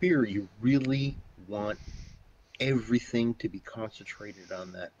with a spear, you really want everything to be concentrated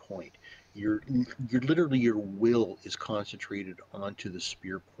on that point. You're literally, your will is concentrated onto the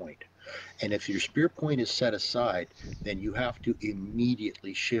spear point. And if your spear point is set aside, then you have to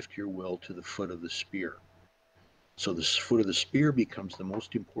immediately shift your will to the foot of the spear. So the foot of the spear becomes the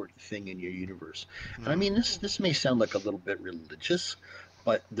most important thing in your universe. And I mean, this may sound like a little bit religious,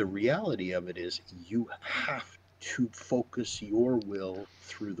 but the reality of it is you have to focus your will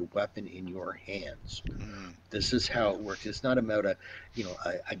through the weapon in your hands. Mm. This is how it works. It's not about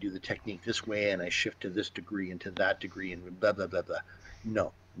I do the technique this way and I shift to this degree and to that degree and blah, blah, blah, blah.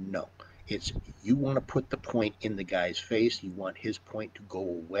 No. It's you want to put the point in the guy's face. You want his point to go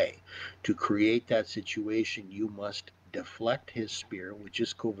away. To create that situation, you must deflect his spear, which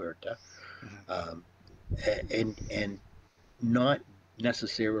is coverta, and not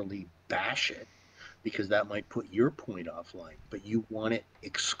necessarily bash it, because that might put your point offline, but you want it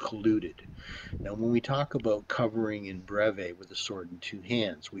excluded. Now, when we talk about covering in breve with a sword in two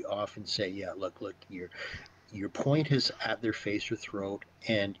hands, we often say, yeah, look, your point is at their face or throat,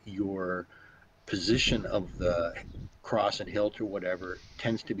 and your position of the cross and hilt or whatever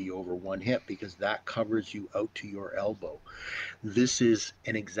tends to be over one hip, because that covers you out to your elbow. This is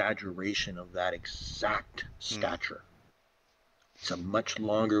an exaggeration of that exact stature. It's a much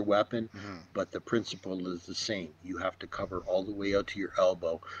longer weapon, but the principle is the same. You have to cover all the way out to your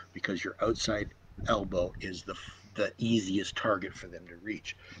elbow, because your outside elbow is the easiest target for them to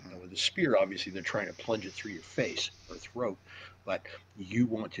reach. Now, with the spear, obviously, they're trying to plunge it through your face or throat, but you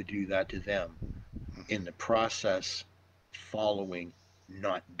want to do that to them in the process following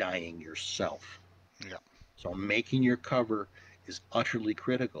not dying yourself. Yeah. So making your cover is utterly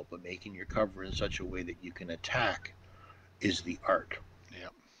critical, but making your cover in such a way that you can attack is the art. Yeah.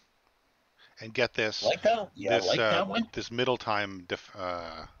 And get this. Like that? Yeah, this, like that one? This middle time,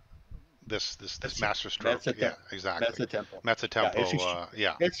 this master stroke. Yeah, exactly. Mezza tempo. Mezza tempo.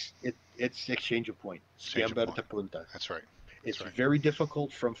 Yeah. It's exchange of point. Schiamberta punta. That's right. It's very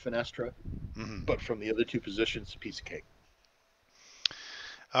difficult from finestra, but from the other two positions, a piece of cake.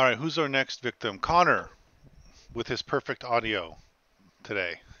 All right, who's our next victim? Connor, with his perfect audio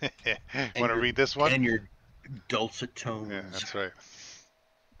today. Want to read this one? And your dulcet tones. Yeah, that's right.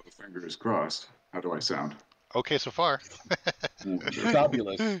 Fingers crossed. How do I sound? Okay, so far.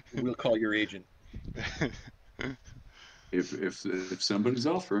 Fabulous. We'll call your agent. If somebody's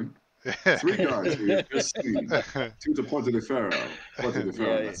offering. 3 guards we have just seen. To the Porta di Ferro. Porta di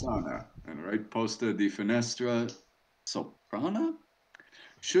Ferro, Mazzana. And right, Posta di Finestra Soprana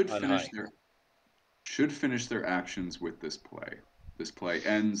should finish their actions with this play. This play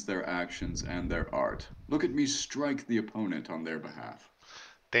ends their actions and their art. Look at me strike the opponent on their behalf.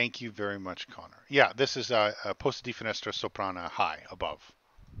 Thank you very much, Connor. Yeah, this is Posta di Finestra Soprana high, above.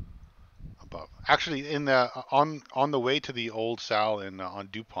 Actually, in the on the way to the old Salle on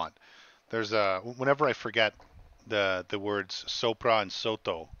DuPont, there's whenever I forget the words sopra and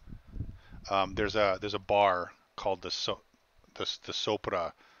sotto, there's a bar called the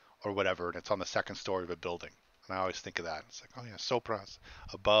Sopra or whatever, and it's on the second story of a building. And I always think of that. It's like, oh yeah, Sopra's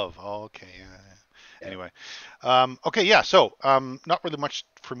above. Oh, okay, yeah. Anyway, okay, yeah. So not really much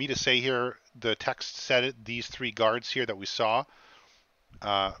for me to say here. The text said it. These 3 guards here that we saw.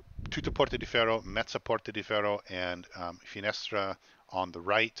 Tutta Porta di Ferro, Mezza Porta di Ferro, and Finestra on the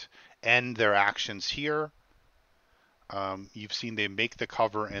right, end their actions here. You've seen they make the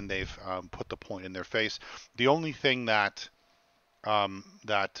cover and they've put the point in their face. The only thing the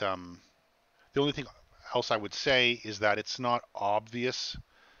only thing else I would say is that it's not obvious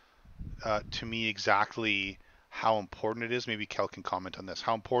to me exactly how important it is. Maybe Kel can comment on this.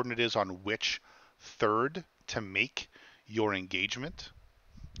 How important it is on which third to make your engagement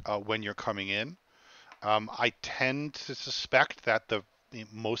when you're coming in. I tend to suspect that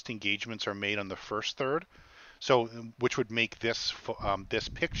most engagements are made on the first third, so which would make this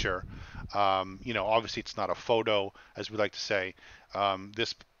picture, obviously it's not a photo, as we like to say.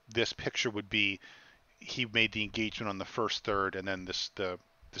 This picture would be he made the engagement on the first third, and then the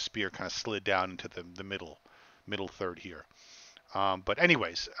spear kind of slid down into the middle third here. But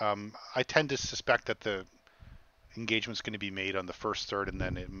anyways, I tend to suspect that the engagement's going to be made on the first third, and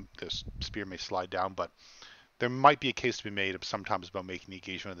then the spear may slide down. But there might be a case to be made sometimes about making the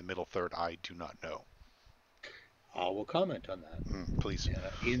engagement in the middle third. I do not know. I will comment on that. Please.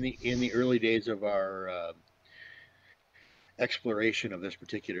 In the early days of our exploration of this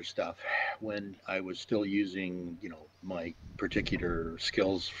particular stuff, when I was still using, my particular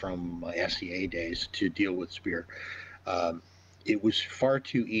skills from my SEA days to deal with spear, it was far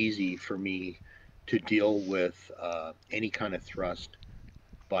too easy for me to deal with any kind of thrust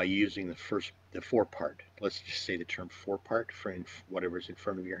by using the forepart. Let's just say the term forepart for whatever's in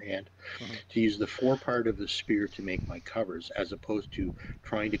front of your hand. To use the forepart of the spear to make my covers, as opposed to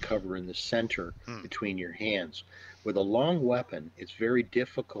trying to cover in the center between your hands. With a long weapon, it's very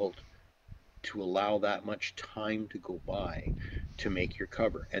difficult to allow that much time to go by to make your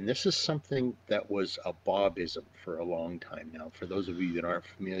cover. And this is something that was a Bobism for a long time now. For those of you that aren't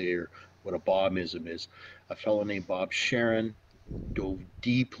familiar what a Bobism is. A fellow named Bob Sharon dove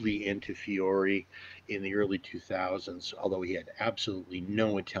deeply into Fiore in the early 2000s, although he had absolutely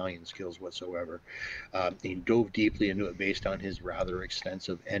no Italian skills whatsoever. He dove deeply into it based on his rather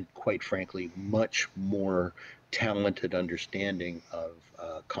extensive and, quite frankly, much more talented understanding of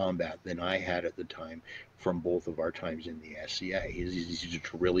combat than I had at the time from both of our times in the SCA. He's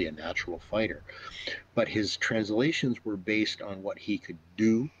just really a natural fighter. But his translations were based on what he could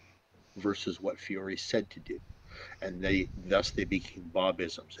do versus what Fiore said to do. And thus they became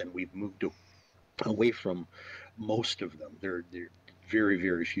Bobisms. And we've moved away from most of them. There are very,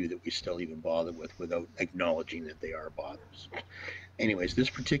 very few that we still even bother with without acknowledging that they are Bobs. Anyways, this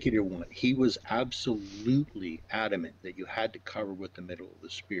particular one, he was absolutely adamant that you had to cover with the middle of the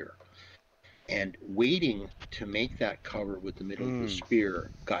spear. And waiting to make that cover with the middle of the spear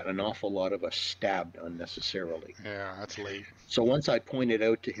got an awful lot of us stabbed unnecessarily. Yeah, that's late. So once I pointed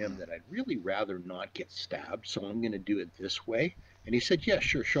out to him that I'd really rather not get stabbed, so I'm going to do it this way. And he said, yeah,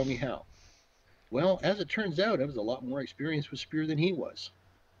 sure, show me how. Well, as it turns out, I was a lot more experienced with spear than he was.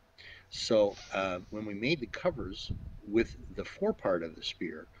 So when we made the covers with the forepart of the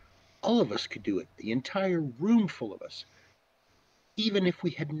spear, all of us could do it, the entire room full of us. Even if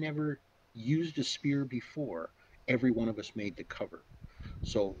we had never used a spear before, every one of us made the cover.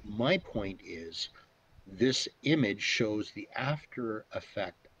 So my point is, this image shows the after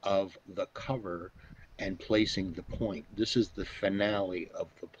effect of the cover and placing the point. This is the finale of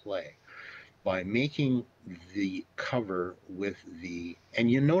the play. By making the cover with the, and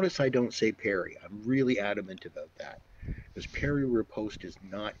you notice I don't say parry. I'm really adamant about that, because parry riposte is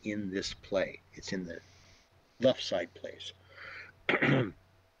not in this play. It's in the left side place.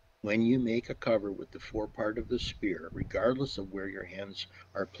 When you make a cover with the forepart of the spear, regardless of where your hands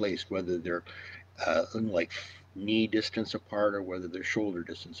are placed, whether they're like knee distance apart or whether they're shoulder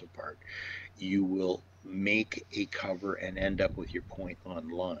distance apart, you will make a cover and end up with your point on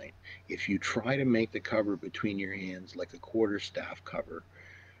line. If you try to make the cover between your hands like a quarterstaff cover,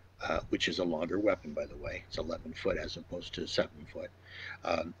 which is a longer weapon, by the way, it's 11 foot as opposed to 7 foot,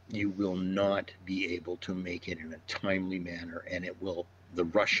 you will not be able to make it in a timely manner, and it will, the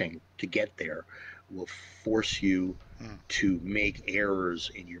rushing to get there will force you to make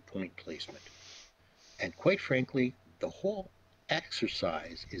errors in your point placement. And quite frankly, the whole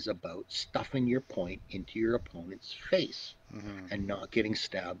exercise is about stuffing your point into your opponent's face and not getting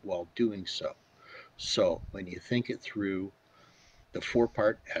stabbed while doing so. So when you think it through, the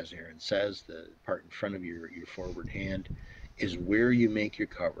forepart, as Aaron says, the part in front of your forward hand, is where you make your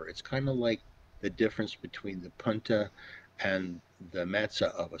cover. It's kind of like the difference between the punta and the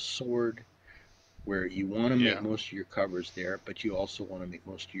mezza of a sword, where you want to make most of your covers there, but you also want to make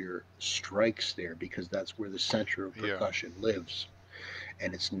most of your strikes there, because that's where the center of percussion lives.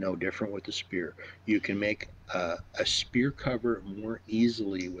 And it's no different with the spear. You can make a spear cover more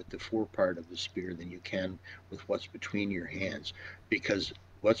easily with the forepart of the spear than you can with what's between your hands, because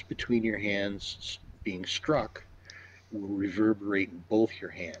what's between your hands being struck will reverberate in both your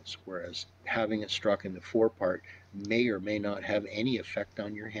hands, whereas having it struck in the forepart may or may not have any effect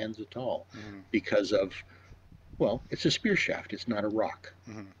on your hands at all, because of, well, it's a spear shaft, it's not a rock,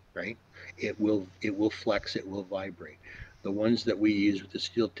 right? It will flex, it will vibrate. The ones that we use with the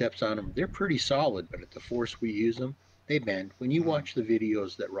steel tips on them, they're pretty solid, but at the force we use them, they bend. When you watch the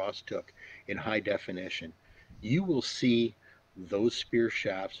videos that Ross took in high definition, you will see those spear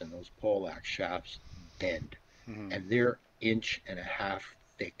shafts and those poleaxe shafts bend. And they're 1.5 inches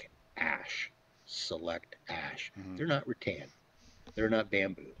thick ash, select ash. They're not rattan. They're not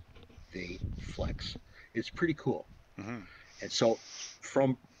bamboo. They flex. It's pretty cool. And so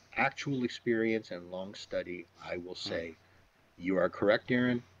from actual experience and long study, I will say, you are correct,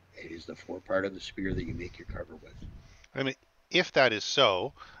 Aaron. It is the forepart of the spear that you make your cover with. I mean, if that is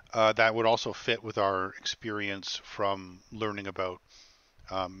so, that would also fit with our experience from learning about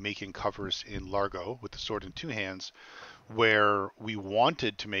making covers in Largo with the sword in two hands, where we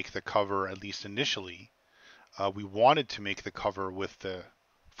wanted to make the cover, at least initially, we wanted to make the cover with the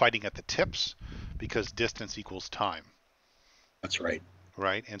fighting at the tips, because distance equals time. That's right.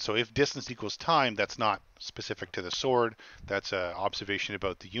 Right, and so if distance equals time, that's not specific to the sword. That's an observation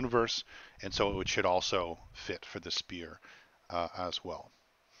about the universe, and so it should also fit for the spear as well.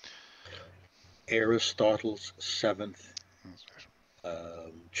 Aristotle's 7th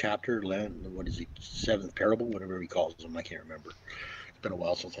chapter, what is he, 7th parable, whatever he calls them, I can't remember. It's been a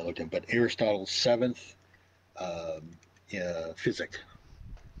while since I looked at him, but Aristotle's 7th physic.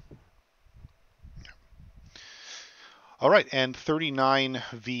 All right, and 39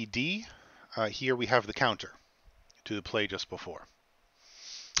 VD, here we have the counter to the play just before.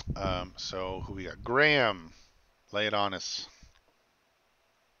 So who we got? Graham, lay it on us.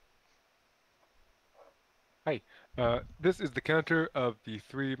 Hi. This is the counter of the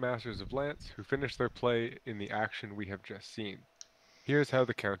 3 Masters of Lance who finished their play in the action we have just seen. Here's how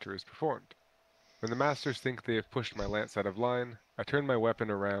the counter is performed. When the Masters think they have pushed my lance out of line, I turn my weapon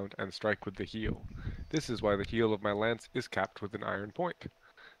around and strike with the heel. This is why the heel of my lance is capped with an iron point.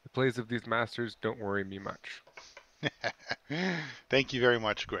 The plays of these Masters don't worry me much. Thank you very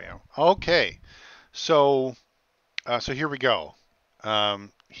much, Graham. Okay, so here we go.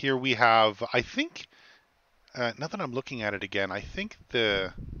 Here we have, I think, now that I'm looking at it again, I think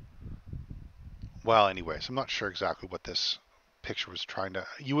well, anyways, I'm not sure exactly what this picture was trying to.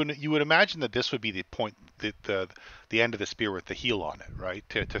 You would imagine that this would be the point, the end of the spear with the heel on it, right,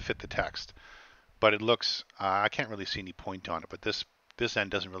 to fit the text. But it looks, I can't really see any point on it. But this end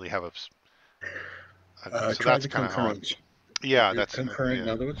doesn't really have a. So Try that's the kind of concurrence. yeah, that's concurrent, in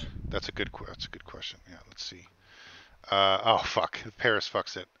other words. that's a good question. Yeah, let's see. Oh fuck, Paris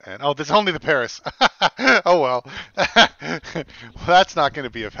fucks it, and oh, there's only the Paris. Oh well, well that's not going to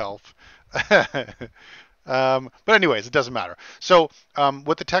be of help. But anyways, it doesn't matter. So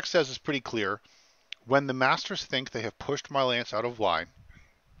what the text says is pretty clear. When the masters think they have pushed my lance out of line,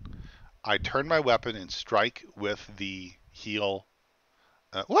 I turn my weapon and strike with the heel.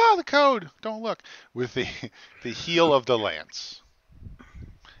 Wow, the code! Don't look. With the heel of the lance,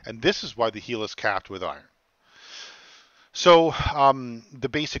 and this is why the heel is capped with iron. So the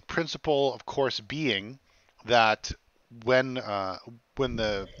basic principle, of course, being that when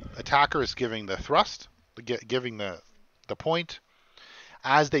the attacker is giving the thrust, giving the point,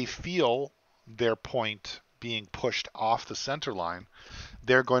 as they feel their point being pushed off the center line,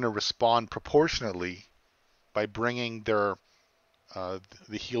 they're going to respond proportionately by bringing their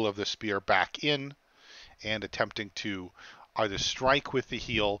the heel of the spear back in and attempting to either strike with the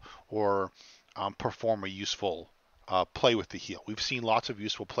heel or perform a useful play with the heel. We've seen lots of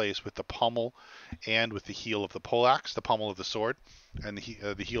useful plays with the pommel and with the heel of the poleaxe, the pommel of the sword, and the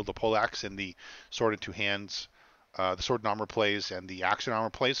heel of the poleaxe in the sword in two hands, the sword and armor plays and the action armor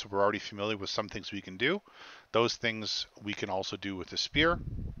plays. So we're already familiar with some things we can do. Those things we can also do with the spear,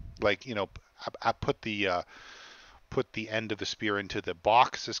 like put the end of the spear into the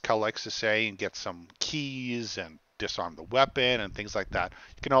box, as Cal likes to say, and get some keys and disarm the weapon and things like that.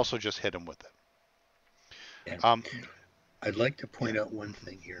 You can also just hit him with it. Yeah. I'd like to point out one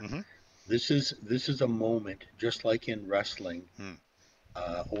thing here. Mm-hmm. This is a moment, just like in wrestling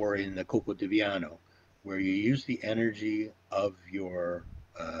or in the Copo di Viano, where you use the energy of your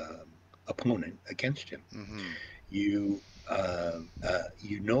opponent against him. Mm-hmm. You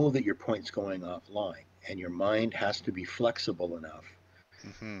know that your point's going offline, and your mind has to be flexible enough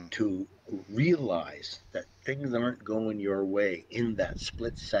to realize that things aren't going your way in that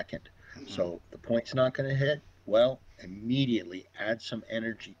split second. So the point's not going to hit. Well, immediately add some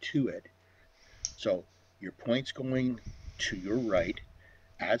energy to it. So your point's going to your right.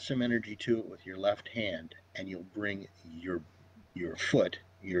 Add some energy to it with your left hand, and you'll bring your foot,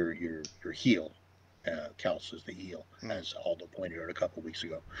 your heel. Cal says the heel, as Aldo pointed out a couple weeks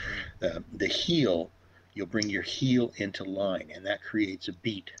ago. The heel, you'll bring your heel into line, and that creates a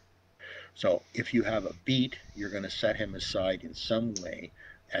beat. So if you have a beat, you're going to set him aside in some way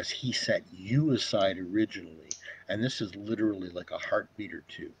as he set you aside originally. And this is literally like a heartbeat or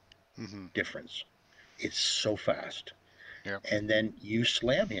two difference. It's so fast. Yeah. And then you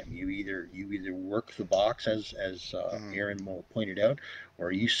slam him. You either work the box as Aaron pointed out,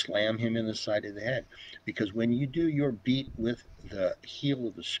 or you slam him in the side of the head. Because when you do your beat with the heel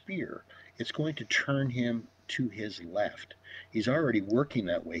of the spear, it's going to turn him to his left. He's already working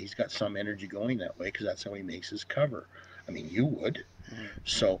that way. He's got some energy going that way because that's how he makes his cover. I mean, you would.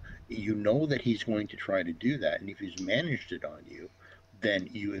 So you know that he's going to try to do that. And if he's managed it on you, then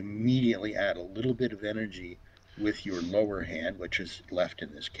you immediately add a little bit of energy with your lower hand, which is left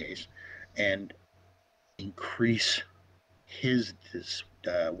in this case, and increase his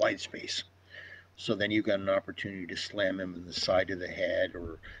wide space. So then you've got an opportunity to slam him in the side of the head,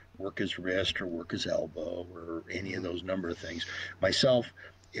 or work his wrist, or work his elbow, or any of those number of things. Myself,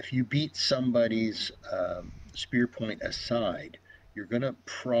 if you beat somebody's spear point aside, you're going to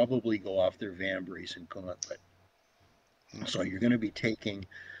probably go off their vambrace and gauntlet. So you're going to be taking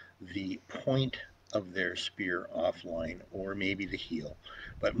the point of their spear offline, or maybe the heel,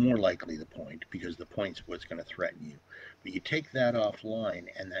 but more likely the point, because the point's what's going to threaten you. But you take that offline,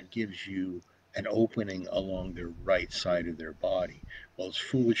 and that gives you an opening along their right side of their body. Well, it's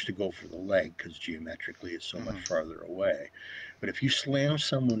foolish to go for the leg because geometrically it's so much farther away. But if you slam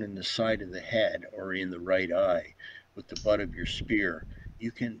someone in the side of the head or in the right eye with the butt of your spear,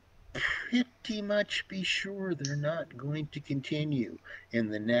 you can pretty much be sure they're not going to continue in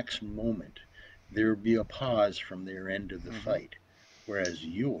the next moment. There'll be a pause from their end of the fight, whereas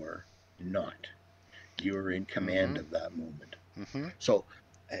you're not. You're in command of that moment. So,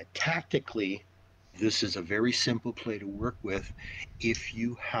 tactically, this is a very simple play to work with if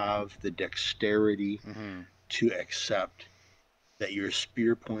you have the dexterity to accept that your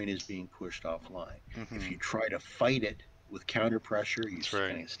spear point is being pushed offline. If you try to fight it with counter pressure, you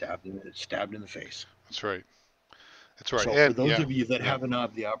kind of stabbed in the face. That's right. That's right. So And, for those of you that haven't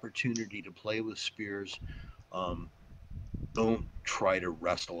had the opportunity to play with spears, don't try to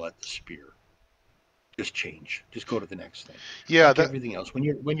wrestle at the spear. Just change. Just go to the next thing. Yeah, like everything else. When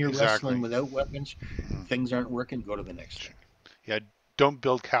you're exactly. wrestling without weapons, things aren't working. Go to the next thing. Yeah, don't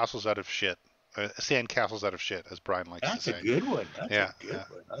build castles out of shit. Sand castles out of shit, as Brian likes to say. That's a good one. That's a good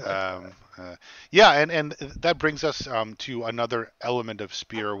one. I like that. Yeah, and that brings us to another element of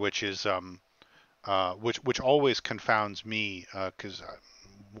spear, which is which always confounds me because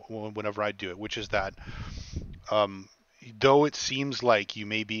whenever I do it, which is that though it seems like you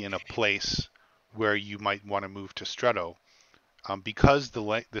may be in a place where you might want to move to Stretto, because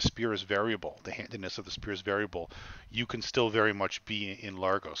the spear is variable, the handedness of the spear is variable, you can still very much be in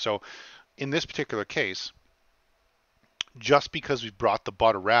Largo. So in this particular case, just because we've brought the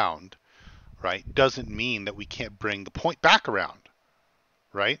butt around, right, doesn't mean that we can't bring the point back around,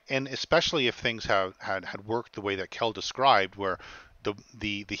 right? And especially if things had worked the way that Kel described, where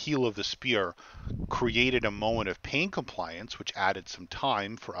the heel of the spear created a moment of pain compliance, which added some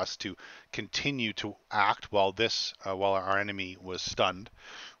time for us to continue to act while our enemy was stunned.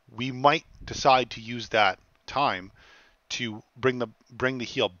 We might decide to use that time to bring the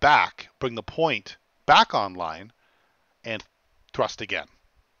heel back, bring the point back online, and thrust again,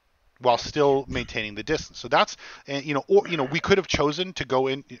 while still maintaining the distance. So that's, we could have chosen to go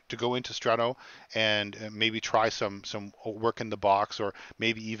into Stretto and maybe try some work in the box, or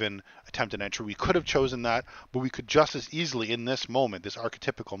maybe even attempt an entry. We could have chosen that, but we could just as easily in this moment, this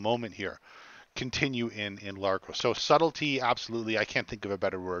archetypical moment here, continue in Largo. So subtlety, absolutely. I can't think of a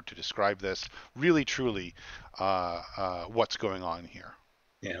better word to describe this. Really, truly, what's going on here.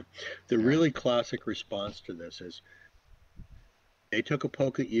 Yeah. The really classic response to this is, they took a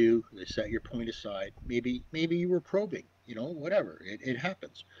poke at you, they set your point aside. Maybe you were probing, whatever. It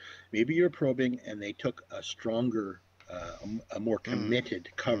happens. Maybe you're probing and they took a stronger, a more committed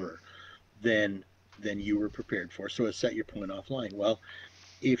cover than you were prepared for. So it set your point offline. Well,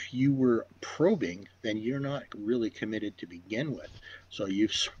 if you were probing, then you're not really committed to begin with. So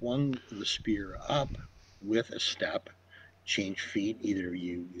you've swung the spear up with a step, change feet. Either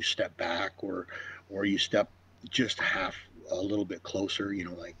you step back or you step just a little bit closer,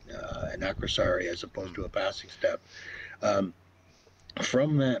 like an acrosari as opposed to a passing step.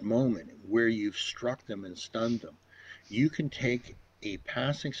 From that moment where you've struck them and stunned them, you can take a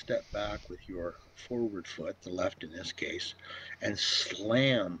passing step back with your forward foot, the left in this case, and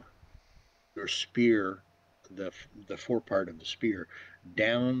slam your spear, the forepart of the spear,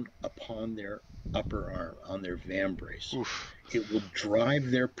 down upon their upper arm, on their vambrace. Oof. It will drive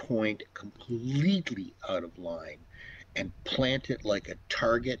their point completely out of line and plant it like a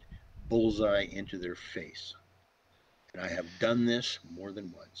target bullseye into their face. And I have done this more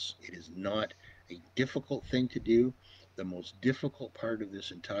than once. It is not a difficult thing to do. The most difficult part of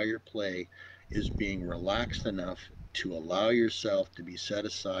this entire play is being relaxed enough to allow yourself to be set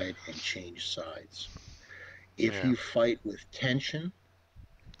aside and change sides. If you fight with tension,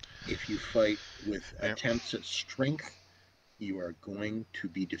 if you fight with attempts at strength, you are going to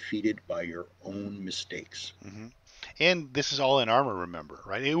be defeated by your own mistakes. And this is all in armor, remember,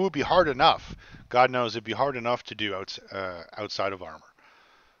 right? It would be hard enough. God knows it'd be hard enough to do outside of armor.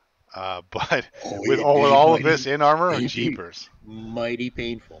 But with all of this in armor, jeepers. Mighty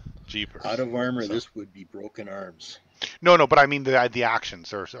painful. Jeepers. Out of armor, this would be broken arms. No, but I mean the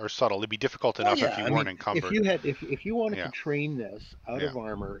actions are subtle. It'd be difficult enough if you weren't encumbered. If you wanted to train this out of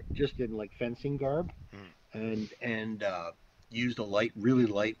armor, just in like fencing garb, and used a really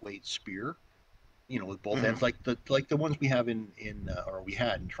lightweight spear, with both ends, like the ones we have or we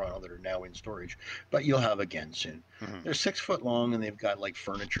had in Toronto that are now in storage, but you'll have again soon. They're 6 foot long and they've got like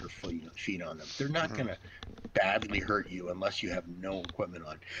furniture feet on them. They're not going to badly hurt you unless you have no equipment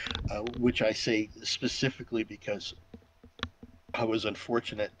on, which I say specifically because I was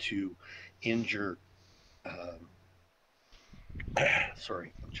unfortunate to injure.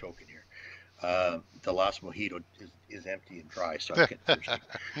 Sorry, I'm choking here. The last mojito is empty and dry, so I get thirsty.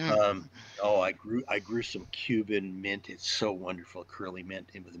 I grew some Cuban mint. It's so wonderful, curly mint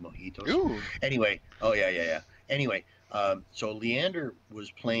in with the mojitos. Ooh. Anyway, Anyway, So Leander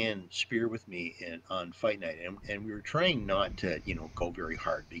was playing spear with me on fight night, and we were trying not to, go very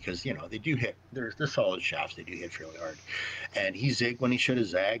hard because they do hit. They're solid shafts. They do hit fairly hard, and he zigged when he should have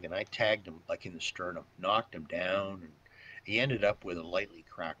zagged, and I tagged him like in the sternum, knocked him down, and he ended up with a lightly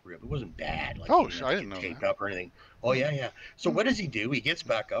cracked rib. It wasn't bad. Like he didn't I have to didn't get know taped that. up or anything. Oh yeah. So what does he do? He gets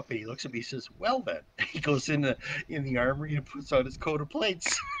back up and he looks at me. He says, "Well then," he goes in the armory and puts on his coat of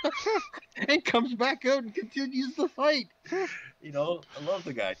plates, and comes back out and continues the fight. I love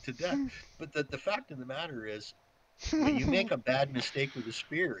the guy to death. But the fact of the matter is, when you make a bad mistake with a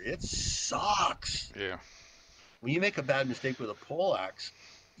spear, it sucks. Yeah. When you make a bad mistake with a poleaxe,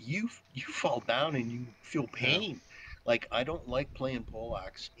 you fall down and you feel pain. Like, I don't like playing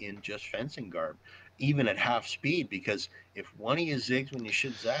poleaxe in just fencing garb, even at half speed, because if one of you zigs when you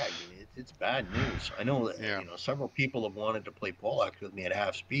should zag, it's bad news. I know that several people have wanted to play poleaxe with me at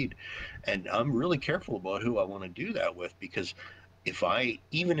half speed, and I'm really careful about who I want to do that with, because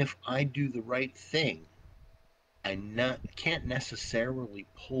even if I do the right thing, I can't necessarily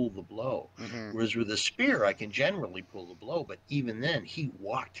pull the blow. Mm-hmm. Whereas with a spear, I can generally pull the blow. But even then, he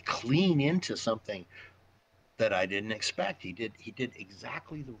walked clean into something that I didn't expect. He did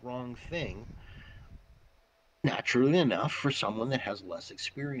exactly the wrong thing, naturally enough, for someone that has less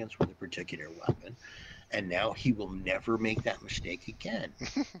experience with a particular weapon. And now he will never make that mistake again.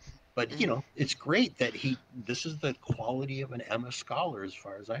 But it's great that this is the quality of an EMMA scholar as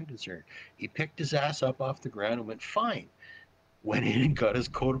far as I'm concerned. He picked his ass up off the ground and went, fine. Went in and got his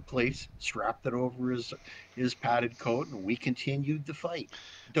coat of plates, strapped it over his padded coat, and we continued the fight.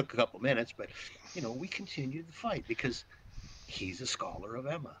 It took a couple minutes, but we continued the fight because he's a scholar of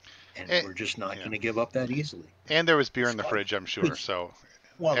EMMA, and we're just not going to give up that easily. And there was beer in the fridge, I'm sure. So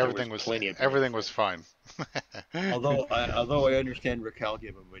everything was fine. although I understand Rick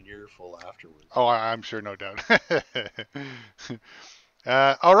Halgiven when you're full afterwards. Oh, I'm sure, no doubt.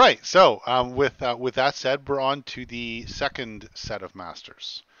 All right. So with that said, we're on to the second set of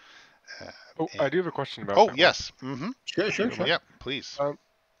masters. I do have a question about. Oh, that yes. Mm-hmm. Sure. Yeah, please.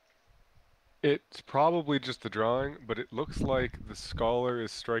 It's probably just the drawing, but it looks like the scholar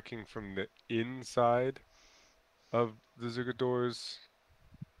is striking from the inside of the Zugador's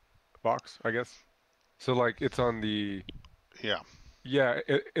box, I guess. So like it's on the. Yeah,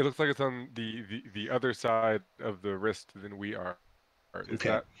 it looks like it's on the other side of the wrist than we are. Is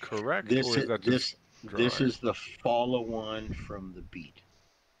that correct? This or is that just this is the follow-on from the beat.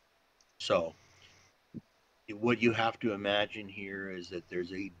 So what you have to imagine here is that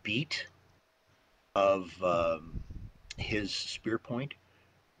there's a beat of his spear point.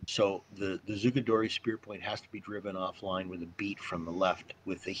 So the Zugadori spear point has to be driven offline with a beat from the left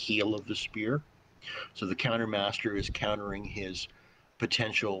with the heel of the spear. So the countermaster is countering his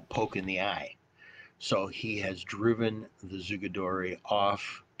potential poke in the eye. So he has driven the Zugadori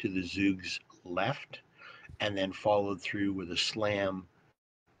off to the Zug's left and then followed through with a slam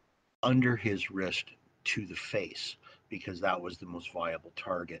under his wrist to the face, because that was the most viable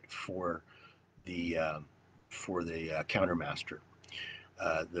target for the countermaster.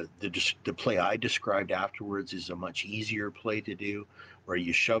 The play I described afterwards is a much easier play to do, where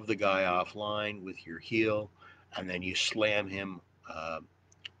you shove the guy offline with your heel, and then you slam him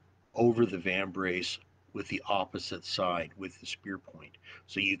over the vambrace with the opposite side with the spear point,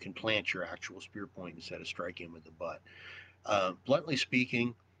 so you can plant your actual spear point instead of striking with the butt. Bluntly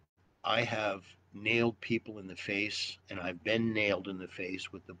speaking, I have nailed people in the face, and I've been nailed in the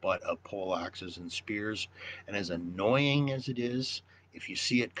face with the butt of pole axes and spears, and as annoying as it is, if you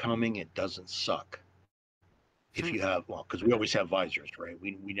see it coming, it doesn't suck. If you have, because we always have visors, right?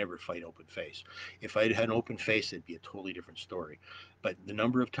 We never fight open face. If I had an open face, it'd be a totally different story. But the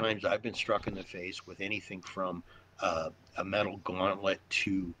number of times I've been struck in the face with anything from a metal gauntlet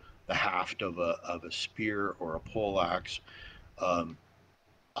to the haft of a spear or a pole axe,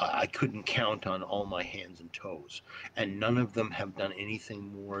 I couldn't count on all my hands and toes, and none of them have done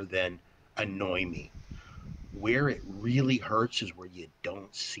anything more than annoy me. Where it really hurts is where you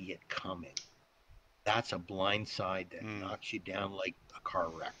don't see it coming. That's a blind side that knocks you down like a car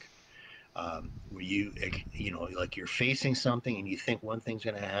wreck. Where like you're facing something and you think one thing's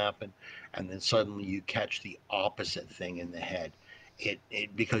going to happen, and then suddenly you catch the opposite thing in the head.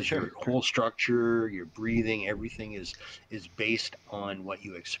 Because your whole structure, your breathing, everything is based on what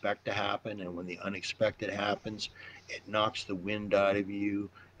you expect to happen, and when the unexpected happens, it knocks the wind out of you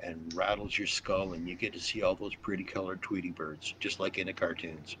and rattles your skull, and you get to see all those pretty colored Tweety birds, just like in the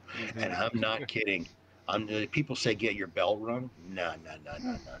cartoons. And I'm not kidding. People say get your bell rung. No.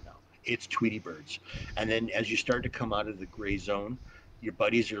 It's Tweety birds. And then as you start to come out of the gray zone, your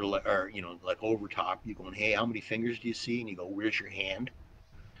buddies are like over top you going, hey, how many fingers do you see? And you go, where's your hand?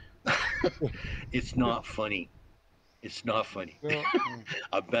 It's not funny. It's not funny. No,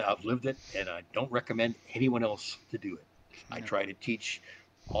 I've lived it, and I don't recommend anyone else to do it. I try to teach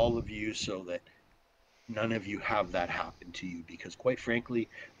all of you so that none of you have that happen to you, because quite frankly,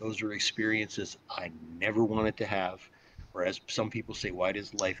 those are experiences I never wanted to have. Whereas some people say, why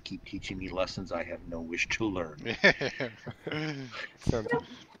does life keep teaching me lessons I have no wish to learn? sounds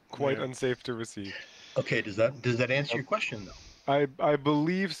quite Yeah. unsafe to receive. Okay, does that answer your question though? I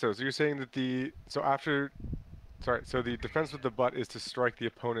believe so. So you're saying that so the defense with the butt is to strike the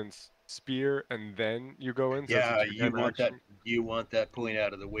opponent's spear and then you go in, so it's a Yeah, two-hand action. you want that point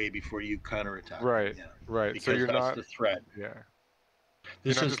out of the way before you counterattack them. Right, Yeah, right. So because you're that's not, the threat. yeah.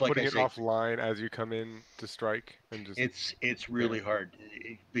 You're This not is just like putting I it say, offline as you come in to strike and just. it's really hard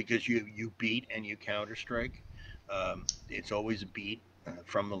because you beat and you counter strike. It's always a beat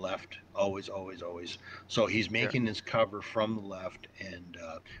from the left, always, always, always. So he's Yeah. making his cover from the left, and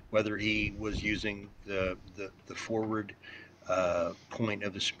whether he was using the forward point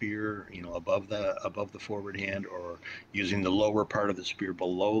of the spear, above the forward hand, or using the lower part of the spear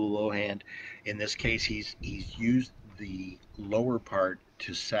below the low hand. In this case, he's used the lower part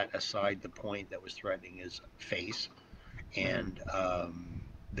to set aside the point that was threatening his face, and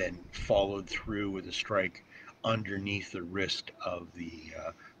then followed through with a strike underneath the wrist of the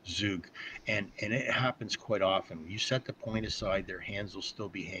Zug. And it happens quite often. When you set the point aside, their hands will still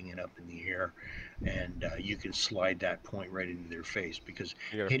be hanging up in the air, and you can slide that point right into their face, because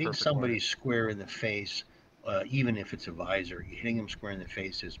You got a hitting perfect somebody line. square in the face, even if it's a visor, hitting them square in the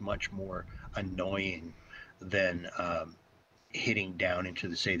face is much more annoying than hitting down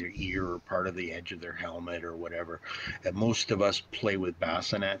into say their ear or part of the edge of their helmet or whatever. And most of us play with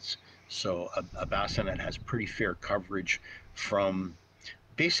bassinets, so a bassinet has pretty fair coverage from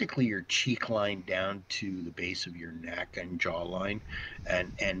basically your cheek line down to the base of your neck and jawline,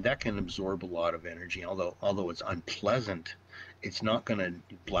 and that can absorb a lot of energy. Although it's unpleasant, it's not going to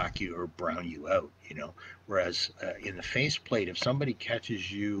black you or brown you out. Whereas in the faceplate, if somebody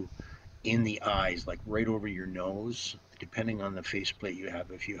catches you in the eyes, like right over your nose, depending on the faceplate you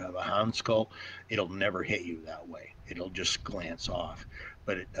have. If you have a hound skull, it'll never hit you that way. It'll just glance off.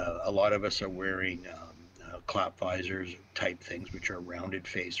 But a lot of us are wearing clap visors type things, which are rounded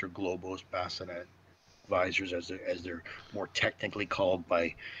face or globose bassinet visors, as they're more technically called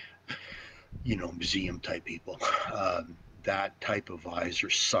by museum type people. That type of visor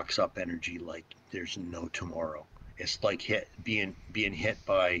sucks up energy like there's no tomorrow. It's like being hit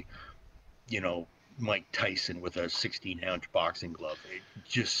by Mike Tyson with a 16-ounce boxing glove. It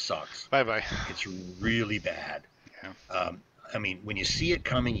just sucks. Bye bye. It's really bad. Yeah. I mean, when you see it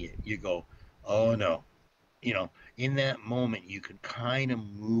coming, you go, oh no. In that moment, you can kind of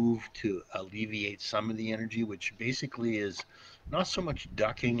move to alleviate some of the energy, which basically is not so much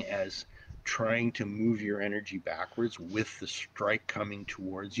ducking as trying to move your energy backwards with the strike coming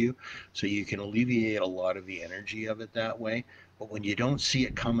towards you, so you can alleviate a lot of the energy of it that way. But when you don't see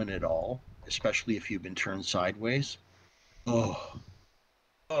it coming at all, especially if you've been turned sideways, oh,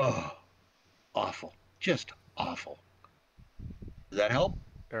 oh, awful, just awful. Does that help?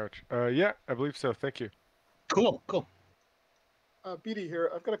 Ouch. Yeah, I believe so. Thank you. Cool. BD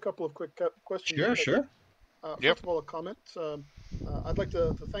here. I've got a couple of quick questions. Sure. Yep. First of all, a comment. I'd like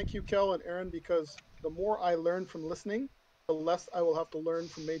to thank you, Kel and Aaron, because the more I learn from listening, the less I will have to learn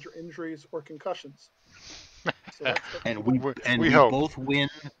from major injuries or concussions. So that's And We we hope. both win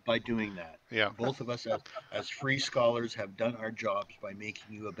by doing that. Yeah. Both of us as free scholars have done our jobs by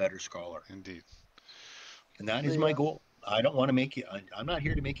making you a better scholar. Indeed. And that is my goal. I don't want to make you, I'm not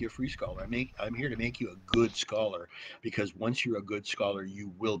here to make you a free scholar. I'm here to make you a good scholar, because once you're a good scholar,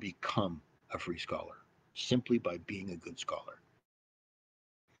 you will become a free scholar simply by being a good scholar.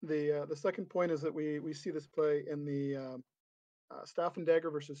 the second point is that we see this play in the staff and dagger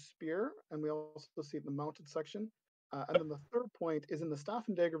versus spear, and we also see it in the mounted section. And then the third point is in the staff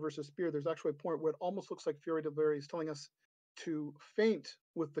and dagger versus spear. There's actually a point where it almost looks like Fiore Liberi is telling us to feint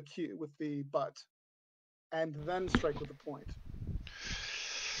with the butt, and then strike with the point.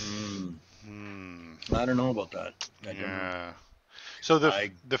 I don't know about that. Yeah. So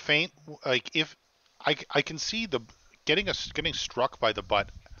the feint, like if I can see the getting struck by the butt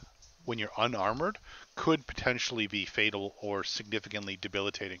when you're unarmored could potentially be fatal or significantly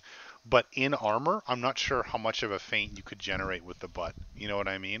debilitating. But in armor, I'm not sure how much of a feint you could generate with the butt. You know what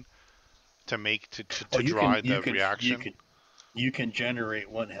I mean? To make to draw the reaction. You can generate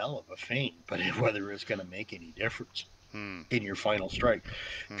one hell of a feint, but whether it's going to make any difference in your final strike,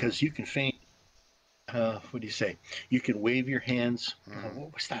 because you can feint what do you say? You can wave your hands.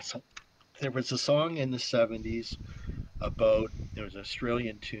 What was that song? There was a song in the 70s about, there was an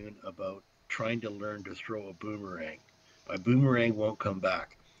Australian tune about trying to learn to throw a boomerang. My boomerang won't come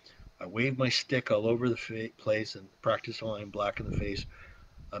back. I wave my stick all over the place and practice while I'm black in the face.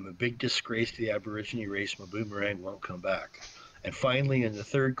 I'm a big disgrace to the Aborigine race. My boomerang won't come back. And finally, in the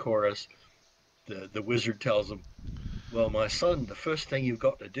third chorus, the wizard tells him, well, my son, the first thing you've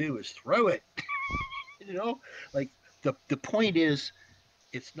got to do is throw it. You know, like the point is,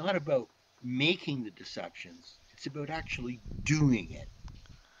 it's not about making the deceptions. It's about actually doing it.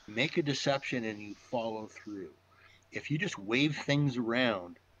 Make a deception and you follow through. If you just wave things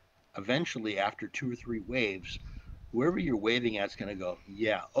around, eventually after 2 or 3 waves, whoever you're waving at's going to go,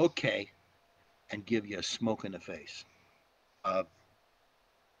 yeah, okay, and give you a smoke in the face. I'm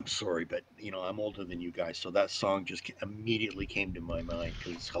sorry, but I'm older than you guys, so that song just immediately came to my mind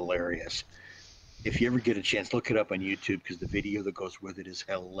because it's hilarious. If you ever get a chance, look it up on YouTube because the video that goes with it is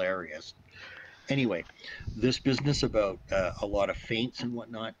hilarious. Anyway, this business about a lot of feints and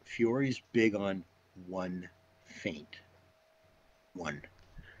whatnot, Fiore's big on one feint. One.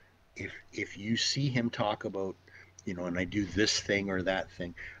 If you see him talk about, and I do this thing or that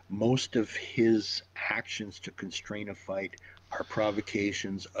thing, most of his actions to constrain a fight are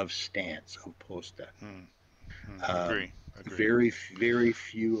provocations of stance, of posta. Agree. Very, very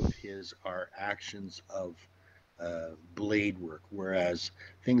few of his are actions of blade work, whereas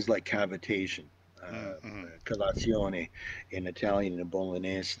things like cavitation, calazione in Italian and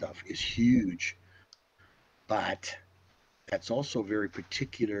Bolognese stuff is huge, but that's also very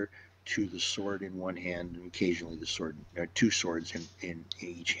particular to the sword in one hand and occasionally the sword, 2 swords in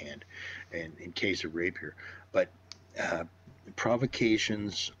each hand, and in case of rapier. But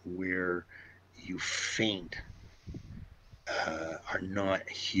provocations where you feint are not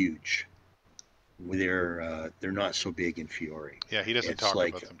huge. They're not so big in Fiore. Yeah, he doesn't talk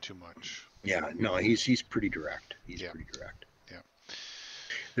about them too much. Yeah, no, he's pretty direct. He's pretty direct. Yeah.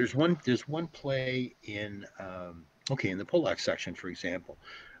 There's one play in in the Polak section, for example,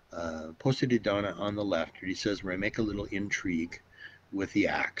 Posta di Donna on the left, where he says, where I make a little intrigue with the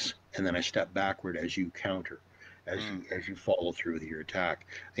axe, and then I step backward as you counter, as you follow through with your attack.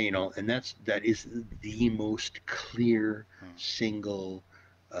 And that is the most clear single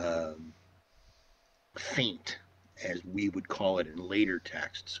feint, as we would call it in later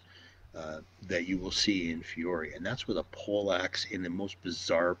texts, that you will see in Fiore, and that's with a poleaxe in the most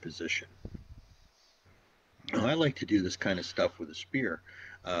bizarre position. Now, I like to do this kind of stuff with a spear.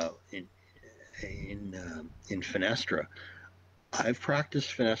 In Fenestra, I've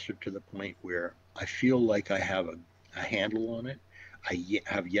practiced Fenestra to the point where I feel like I have a handle on it. I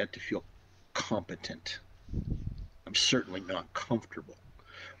have yet to feel competent. I'm certainly not comfortable.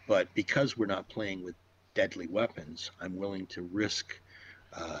 But because we're not playing with deadly weapons, I'm willing to risk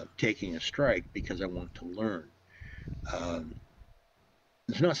taking a strike because I want to learn.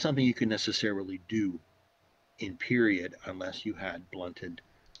 It's not something you can necessarily do in period unless you had blunted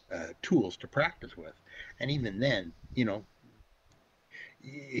tools to practice with. And even then,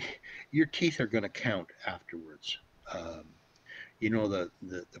 your teeth are going to count afterwards. The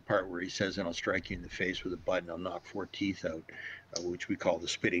part where he says, and I'll strike you in the face with a butt and I'll knock 4 teeth out, which we call the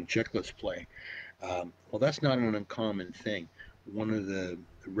spitting chicklets play. Well, that's not an uncommon thing. One of the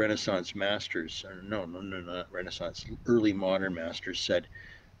Renaissance masters, or no, not Renaissance, early modern masters said,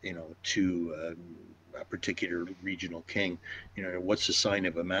 to a particular regional king, what's the sign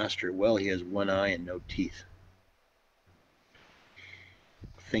of a master? Well, he has one eye and no teeth.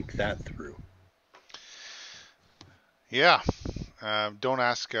 Think that through. Yeah. Don't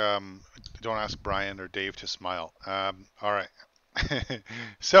ask Brian or Dave to smile. All right.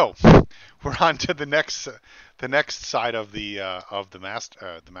 So we're on to the next side of the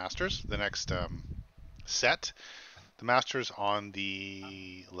masters. The next set. The masters on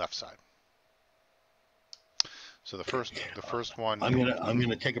the left side. So the first one. I'm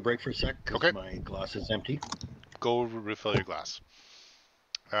gonna take a break for a sec because my glass is empty. Go refill your glass.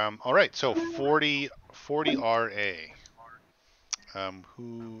 All right. So 40.r.a.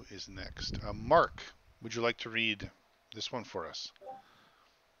 Who is next? Mark, would you like to read this one for us?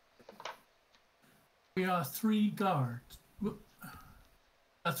 We are 3 guards.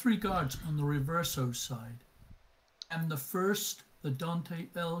 Three guards on the reverso side. And the first, the Dante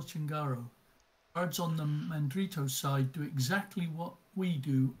El Chingaro. Guards on the Mandrito side do exactly what we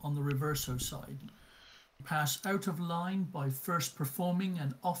do on the reverso side. We pass out of line by first performing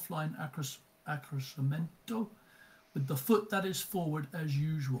an offline accrocimento with the foot that is forward as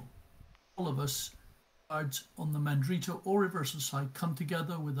usual. All of us guards on the mandrito or reversal side come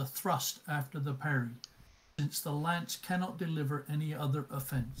together with a thrust after the parry, since the lance cannot deliver any other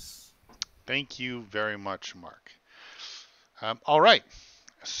offense. Thank you very much, Mark. All right,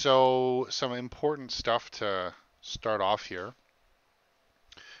 so some important stuff to start off here.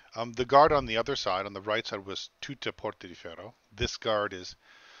 The guard on the other side, on the right side, was tutte porte di ferro. This guard is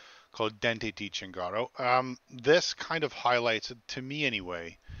called dente di cingaro. This kind of highlights, to me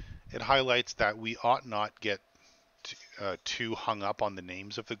anyway, it highlights that we ought not get too hung up on the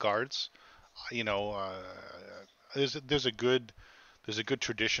names of the guards. You know, there's a good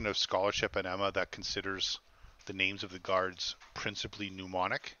tradition of scholarship at EMMA that considers the names of the guards principally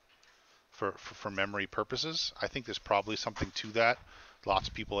mnemonic for memory purposes. I think there's probably something to that. Lots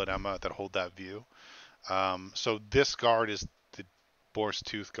of people at EMMA that hold that view. So this guard is the boar's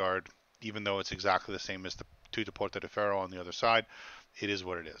tooth guard, even though it's exactly the same as the tutte porte di ferro on the other side. It is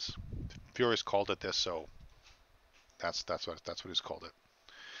what it is. Fiore's called it this, so that's what he's called it.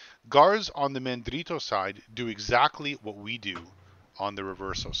 Guards on the mandrito side do exactly what we do on the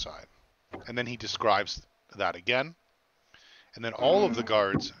reverso side. And then he describes that again. And then all of the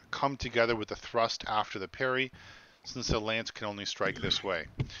guards come together with a thrust after the parry, since the lance can only strike this way.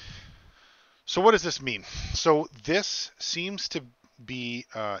 So what does this mean? So this seems to be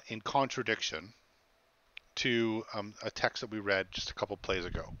in contradiction to a text that we read just a couple plays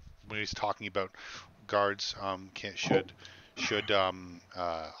ago, when he's talking about guards should on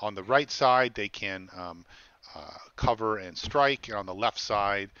the right side they can cover and strike, and on the left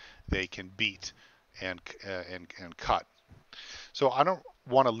side they can beat and cut. So I don't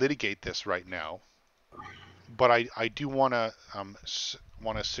want to litigate this right now, but I do want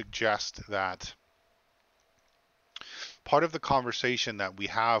to suggest that part of the conversation that we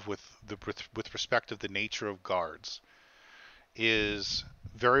have with respect to the nature of guards is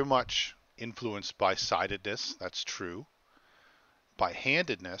very much influenced by sidedness. That's true. By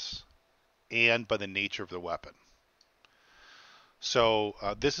handedness, and by the nature of the weapon. So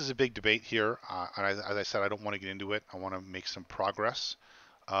this is a big debate here, and as I said, I don't want to get into it. I want to make some progress,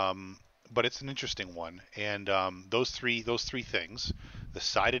 but it's an interesting one. And those three things: the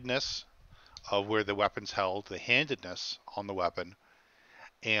sidedness of where the weapon's held, the handedness on the weapon,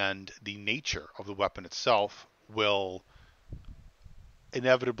 and the nature of the weapon itself, will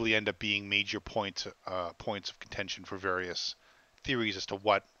inevitably end up being major points of contention for various theories as to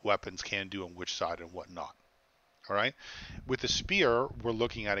what weapons can do on which side and what not. All right. With the spear, we're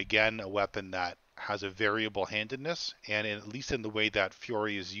looking at, again, a weapon that has a variable handedness, and at least in the way that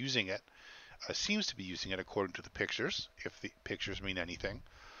Fiore is using it, seems to be using it according to the pictures, if the pictures mean anything.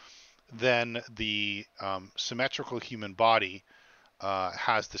 Then the symmetrical human body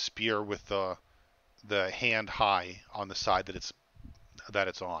has the spear with the hand high on the side that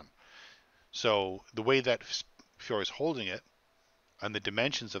it's on. So the way that Fiore is holding it, and the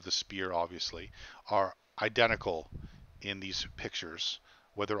dimensions of the spear, obviously, are identical in these pictures,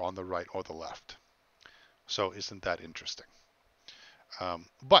 whether on the right or the left. So isn't that interesting?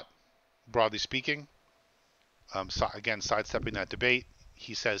 But broadly speaking, again, sidestepping that debate,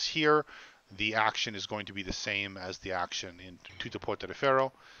 he says here the action is going to be the same as the action in tutte porte di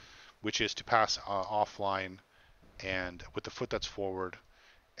ferro, which is to pass offline and with the foot that's forward,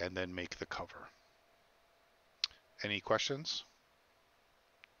 and then make the cover. Any questions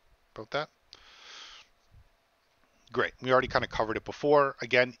about that? Great. We already kind of covered it before.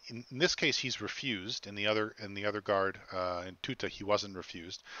 Again, in this case, he's refused. In the other guard, in tutte, he wasn't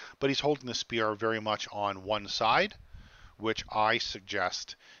refused, but he's holding the spear very much on one side, which I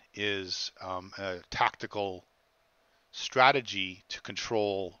suggest is a tactical strategy to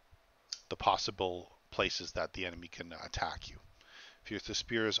control the possible places that the enemy can attack you. If the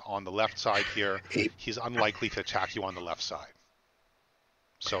spear is on the left side here, he's unlikely to attack you on the left side.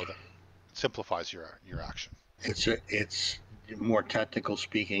 So that simplifies your action. It's more tactical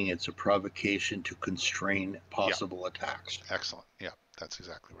speaking. It's a provocation to constrain possible attacks. Excellent. Yeah, that's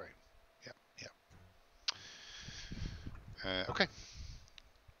exactly right. Yeah. Okay.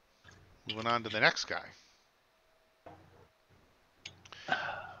 Moving on to the next guy.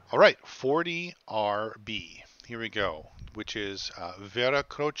 All right, 40.r.a-b. Here we go, which is vera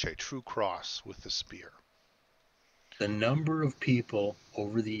croce, true cross with the spear. The number of people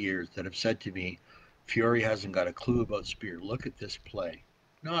over the years that have said to me, Fiore hasn't got a clue about spear. Look at this play.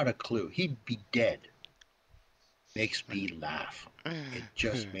 Not a clue. He'd be dead. Makes me laugh. It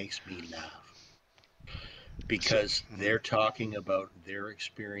just makes me laugh. Because they're talking about their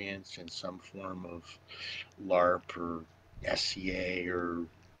experience in some form of LARP or SCA or,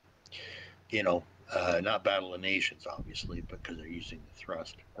 Not Battle of Nations, obviously, because they're using the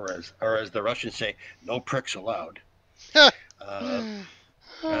thrust. Or as the Russians say, no pricks allowed.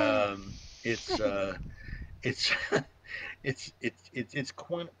 Uh, it's it's it's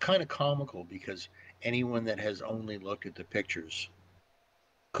kind of comical because anyone that has only looked at the pictures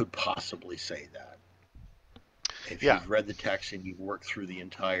could possibly say that. If Yeah. you've read the text and you've worked through the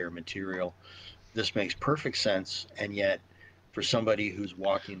entire material, this makes perfect sense. And yet, for somebody who's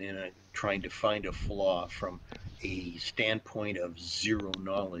walking in and trying to find a flaw from a standpoint of zero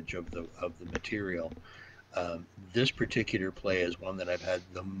knowledge of the material, this particular play is one that I've had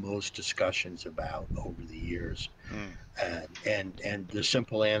the most discussions about over the years. And the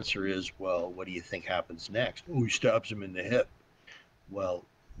simple answer is, well, what do you think happens next? Oh, he stabs him in the hip. Well,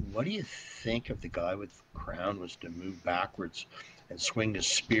 what do you think if the guy with the crown was to move backwards and swing the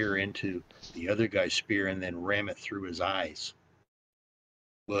spear into the other guy's spear and then ram it through his eyes?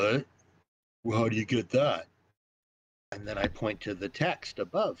 What? Well, how do you get that? And then I point to the text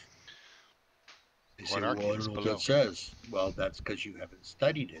above. They say, well, I don't know what that says. Well, that's because you haven't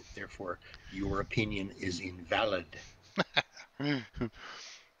studied it. Therefore, your opinion is invalid. I'm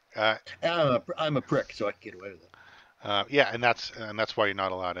a prick, so I can get away with it. Yeah, and that's why you're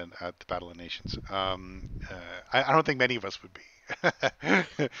not allowed in at the Battle of Nations. I don't think many of us would be.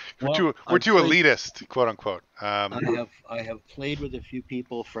 we're too elitist, quote unquote. I have played with a few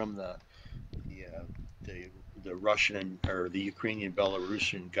people from the Russian or the Ukrainian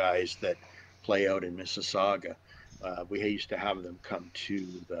Belarusian guys that play out in Mississauga. We used to have them come to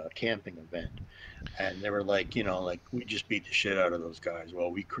the camping event, and they were like, we just beat the shit out of those guys.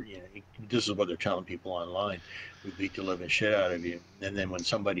 Well, this is what they're telling people online. We beat the living shit out of you. And then when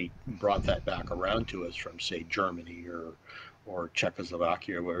somebody brought that back around to us from, say, Germany or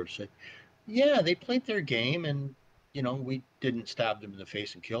Czechoslovakia or whatever, said, yeah, they played their game, and we didn't stab them in the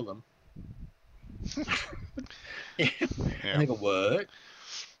face and kill them. Yeah. And they go, what?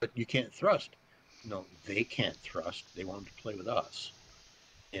 But you can't thrust. No, they can't thrust. They wanted to play with us.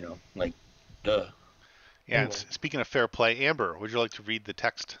 Like, duh. Yeah, anyway. And speaking of fair play, Amber, would you like to read the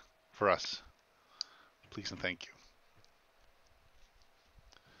text for us? Please and thank you.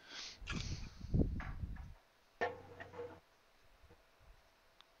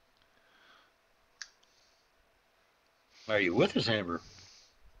 Are you with us, Amber?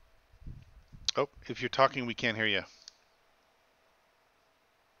 Oh, if you're talking, we can't hear you.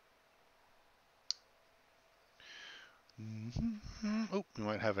 Oh, we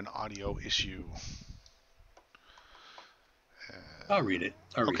might have an audio issue. I'll read it.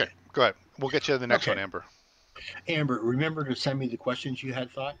 Okay, go ahead. We'll get you to the next one, Amber. Amber, remember to send me the questions you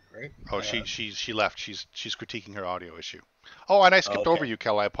had thought, right? Oh, she left. She's critiquing her audio issue. Oh, and I skipped over you,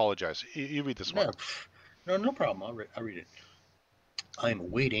 Kel. I apologize. You read this one. No problem. I'll read it.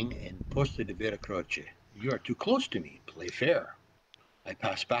 I'm waiting in Posta di Vera Croce. You are too close to me. Play fair. I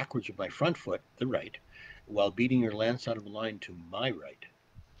pass backwards with my front foot, the right, while beating your lance out of line to my right.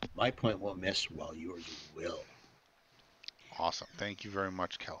 My point won't miss while yours will. Awesome. Thank you very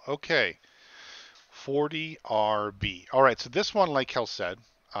much, Kel. Okay. 40.r.a-b. All right. So this one, like Kel said,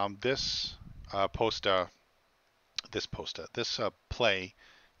 this play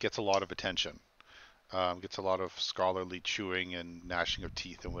gets a lot of attention. Gets a lot of scholarly chewing and gnashing of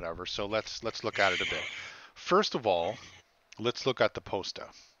teeth and whatever. So let's look at it a bit. First of all, let's look at the posta.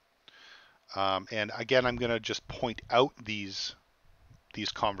 And again, I'm going to just point out these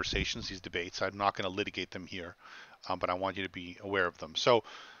conversations, these debates. I'm not going to litigate them here, but I want you to be aware of them. So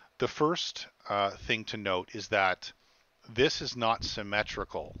the first thing to note is that this is not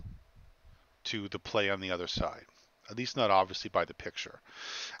symmetrical to the play on the other side, at least not obviously by the picture.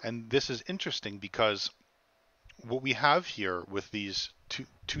 And this is interesting because what we have here with these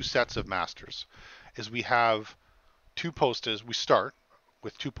two sets of masters is we have two postas. We start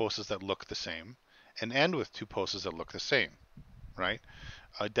with two postas that look the same and end with two postas that look the same, right?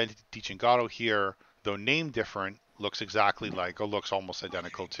 Di Cingaro here, though named different, looks exactly like, or looks almost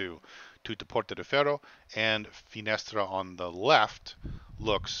identical to Tutta Porta di Ferro, and Finestra on the left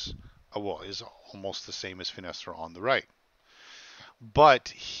looks, is almost the same as Finestra on the right. But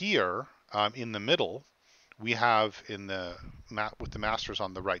here, in the middle, we have with the masters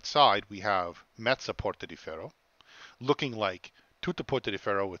on the right side, we have Mezza Porta di Ferro, looking like Tutta Porta di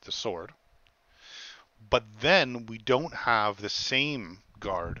Ferro with the sword. But then we don't have the same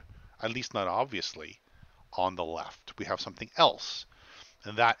guard, at least not obviously, on the left. We have something else.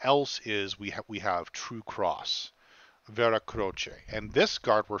 And that else is we have True Cross, Vera Croce. And this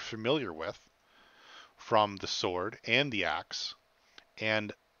guard we're familiar with from the sword and the axe.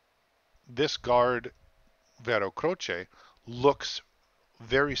 And this guard, Vera Croce, looks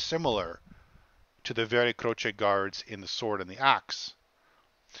very similar to the vere croce guards in the sword and the axe.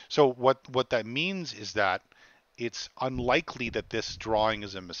 So what that means is that it's unlikely that this drawing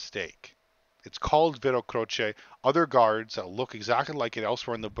is a mistake. It's called vero croce. Other guards that look exactly like it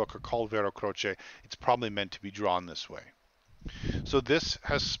elsewhere in the book are called vero croce. It's probably meant to be drawn this way. So this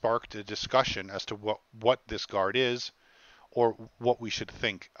has sparked a discussion as to what this guard is, or what we should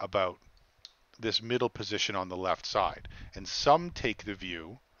think about this middle position on the left side. And some take the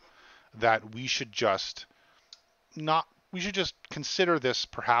view that we should just consider this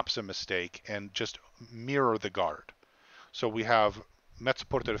perhaps a mistake and just mirror the guard. So we have mezzo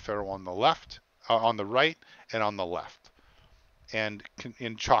porta di ferro on the left, on the right, and on the left, and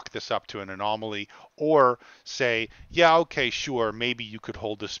chalk this up to an anomaly, or say, yeah, okay, sure, maybe you could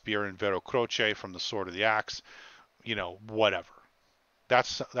hold the spear in vero croce from the sword or the axe, whatever.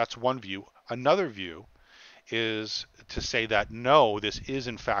 That's one view. Another view is to say that no, this is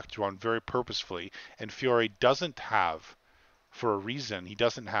in fact drawn very purposefully, and Fiore doesn't have, for a reason, he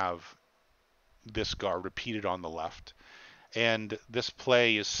doesn't have this guard repeated on the left, and this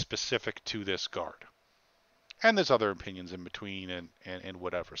play is specific to this guard. And there's other opinions in between and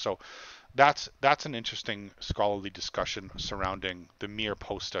whatever. So that's an interesting scholarly discussion surrounding the mere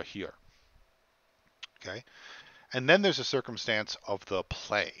posta here. Okay, and then there's a circumstance of the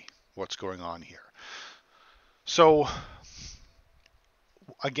play, what's going on here. So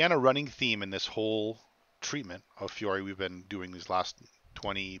again, a running theme in this whole treatment of Fiore we've been doing these last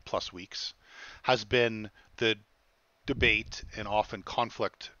 20 plus weeks has been the debate and often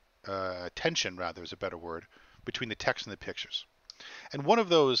conflict, tension rather is a better word, between the text and the pictures. And one of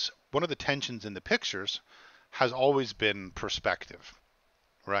the tensions in the pictures has always been perspective,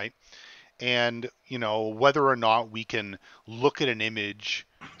 right? And, whether or not we can look at an image,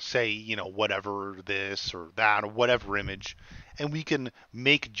 say, whatever this or that or whatever image, and we can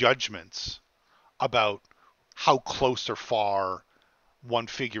make judgments about how close or far one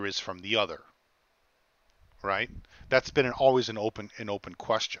figure is from the other, right? That's been always an open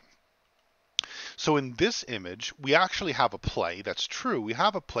question. So in this image, we actually have a play. That's true. We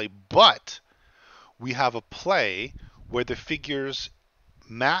have a play, but we have a play where the figures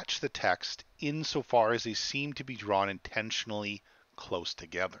match the text insofar as they seem to be drawn intentionally close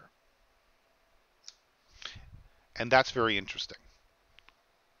together. And that's very interesting.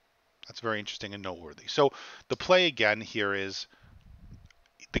 That's very interesting and noteworthy. So the play again here is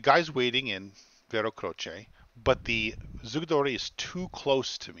the guy's waiting in vero croce, but the Zugdore is too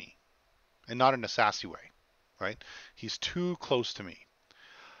close to me, and not in a sassy way, right? He's too close to me.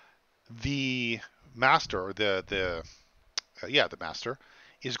 The master, or the master,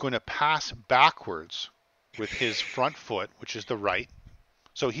 is going to pass backwards with his front foot, which is the right.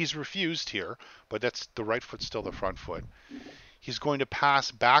 So he's refused here, but that's the right foot's still the front foot. He's going to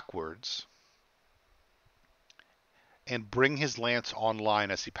pass backwards and bring his lance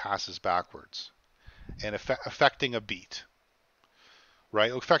online as he passes backwards, and affecting a beat,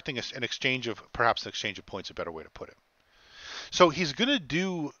 right? Affecting an exchange of points, a better way to put it. So he's going to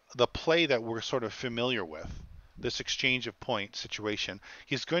do the play that we're sort of familiar with, this exchange of point situation.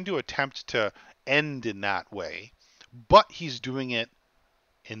 He's going to attempt to end in that way, but he's doing it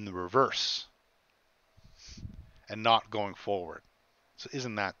in the reverse and not going forward. So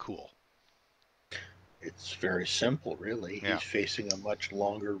isn't that cool? It's very simple, really. Yeah. He's facing a much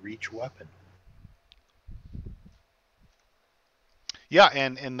longer reach weapon. Yeah,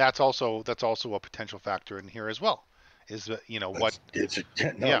 and that's also a potential factor in here as well. Is that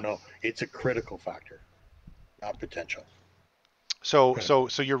it's a critical factor, not potential. So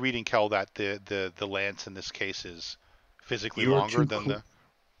you're reading, Kel, that the lance in this case is physically longer than the.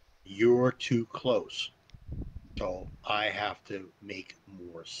 You're too close, so I have to make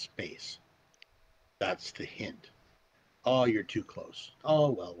more space. That's the hint. Oh, you're too close.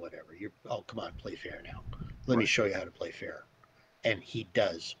 Oh well, whatever. Come on, play fair now. Let me show you how to play fair. And he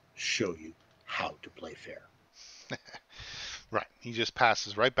does show you how to play fair. Right. He just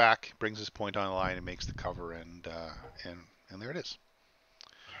passes right back, brings his point on the line, and makes the cover, and there it is.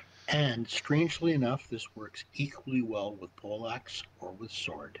 And strangely enough, this works equally well with poleaxe or with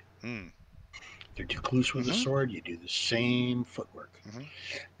sword. Mm. If they're too close with the sword, you do the same footwork. Mm-hmm.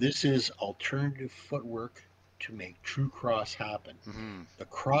 This is alternative footwork to make true cross happen. Mm-hmm. The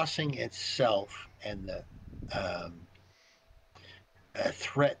crossing itself and the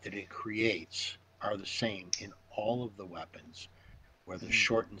threat that it creates are the same in all of the weapons, whether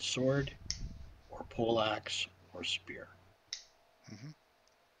shortened sword or poleaxe or spear. Mm-hmm.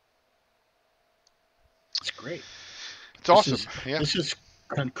 It's great. It's awesome. This is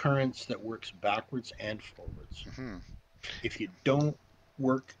concurrence that works backwards and forwards. Mm-hmm. If you don't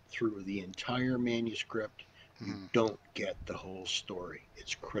work through the entire manuscript, you Mhm. don't get the whole story.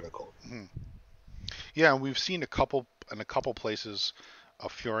 It's critical. Mhm. Yeah, and we've seen a couple places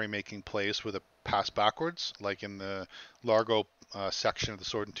of Fiore making plays with a pass backwards, like in the Largo section of the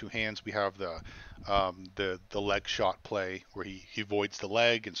Sword in Two Hands. We have the leg shot play where he avoids the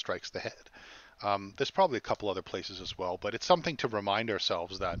leg and strikes the head. There's probably a couple other places as well, but it's something to remind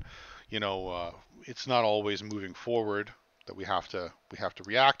ourselves that, it's not always moving forward that we have to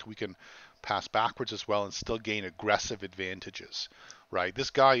react. We can pass backwards as well and still gain aggressive advantages, right?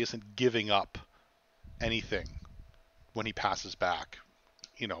 This guy isn't giving up anything when he passes back.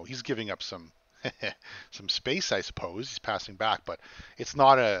 He's giving up some some space, I suppose. He's passing back, but it's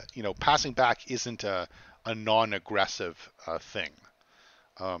not passing back isn't a non-aggressive thing.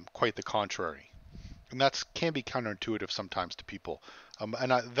 Quite the contrary. And that can be counterintuitive sometimes to people.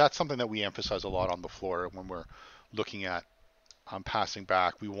 That's something that we emphasize a lot on the floor when we're looking at passing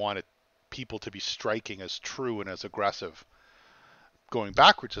back. We want people to be striking as true and as aggressive going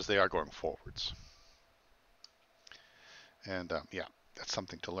backwards as they are going forwards. And yeah, that's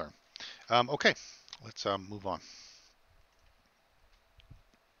something to learn. Okay, let's move on.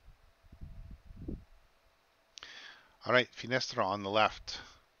 All right, Finestra on the left,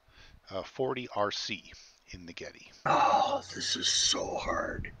 40 RC in the Getty. Oh, this is so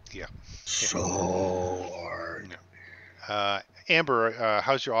hard. Yeah. So hard. Yeah. Amber,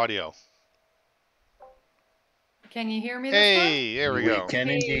 how's your audio? Can you hear me this time? Hey, there we go. We can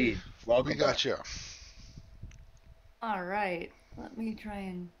indeed. Welcome We got you. All right. Let me try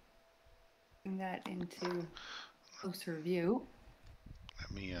and bring that into closer view.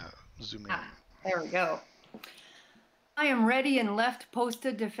 Let me zoom in. There we go. I am ready and left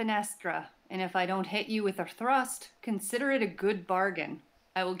posta de finestra, and if I don't hit you with a thrust, consider it a good bargain.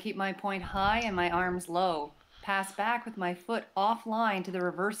 I will keep my point high and my arms low, pass back with my foot offline to the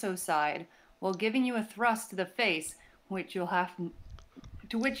reverso side, while giving you a thrust to the face, to which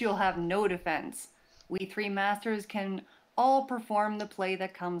you'll have no defense. We three masters can all perform the play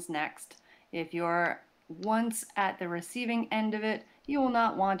that comes next. If you're once at the receiving end of it, you will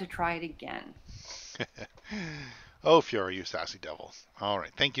not want to try it again. Oh, Fiore, you sassy devil. All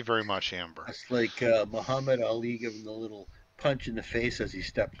right. Thank you very much, Amber. It's like Muhammad Ali giving the little punch in the face as he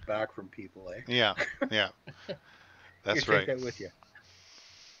steps back from people, eh? Yeah. That's you right. Take that with you.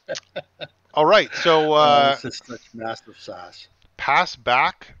 All right. So this is such massive sass. Pass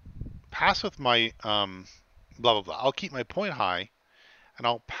back. Pass with my blah, blah, blah. I'll keep my point high, and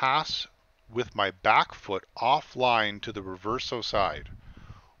I'll pass with my back foot offline to the reverso side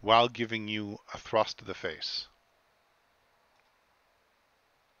while giving you a thrust to the face.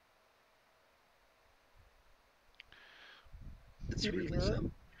 It's really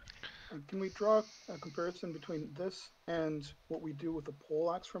simple. Can we draw a comparison between this and what we do with the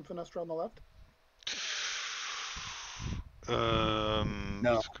poleaxe from Finestra on the left? No.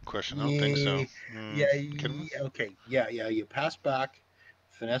 That's a good question. I don't think so. Okay. Yeah. You pass back,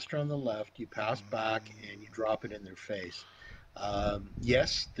 Finestra on the left, you pass back, and you drop it in their face.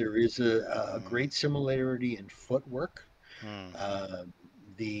 Yes, there is a great similarity in footwork.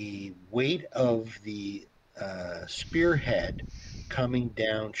 The weight of the spearhead coming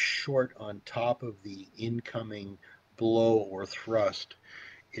down short on top of the incoming blow or thrust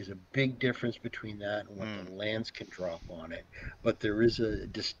is a big difference between that and what the lance can drop on it. But there is a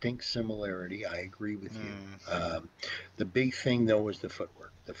distinct similarity. I agree with you. The big thing, though, is the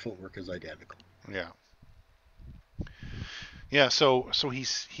footwork. The footwork is identical. Yeah. So he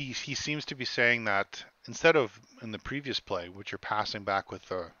seems to be saying that instead of in the previous play, which you're passing back with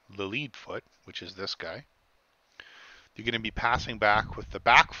the lead foot, which is this guy, you're going to be passing back with the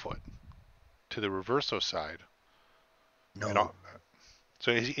back foot to the reverso side. No.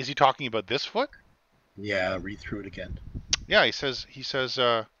 So is he talking about this foot? Yeah, read through it again. Yeah, he says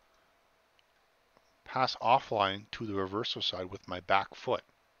pass offline to the reverso side with my back foot.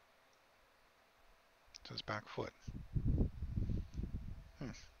 It says back foot.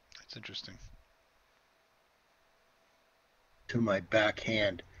 That's interesting. To my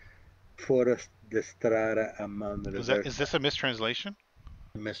backhand. Forest de strada among the Is this a mistranslation?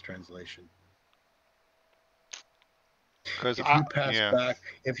 A mistranslation. Because if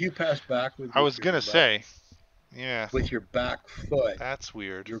you pass back with I was gonna say, with your back foot, that's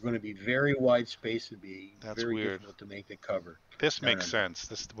weird. You're going to be very wide space and be very weird. difficult to make the cover. This makes sense.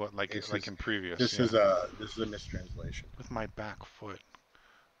 This is what like in previous. This is a mistranslation. With my back foot.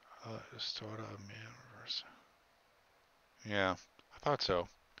 Yeah, I thought so.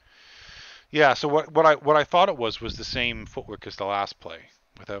 Yeah, so what I thought it was the same footwork as the last play.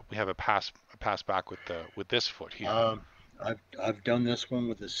 We have a pass back with this foot here. I've done this one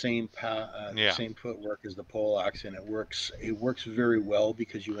with the same same footwork as the poleaxe, and it works very well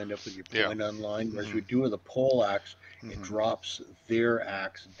because you end up with your point on line. Whereas we do with a poleaxe, it drops their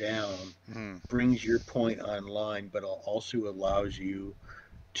axe down, brings your point on line, but it also allows you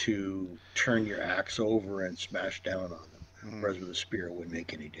to turn your axe over and smash down on them. Whereas with a spear, it wouldn't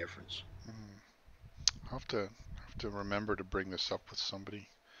make any difference. I'll have to remember to bring this up with somebody.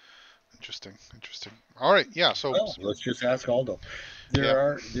 Interesting. All right, yeah. So let's just ask Aldo.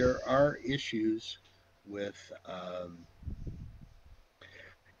 There are issues with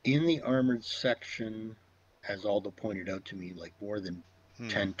in the armored section, as Aldo pointed out to me, like more than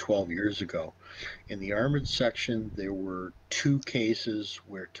 10, 12 years ago. In the armored section, there were 2 cases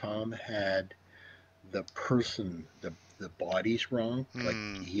where Tom had the bodies wrong,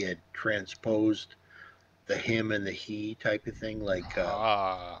 like he had transposed the him and the he type of thing, like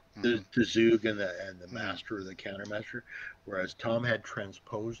the Zug and the master or the countermaster, whereas Tom had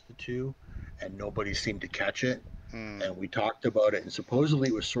transposed the 2 and nobody seemed to catch it. And we talked about it, and supposedly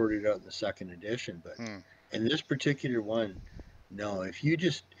it was sorted out in the 2nd edition, but in this particular one, no. If you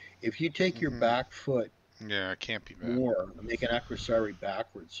take your back foot, it can't be bad. More, make an accessory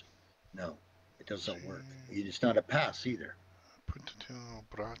backwards, no, it doesn't work. It's not a pass either.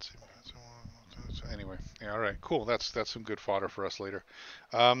 Anyway, all right, cool. That's some good fodder for us later.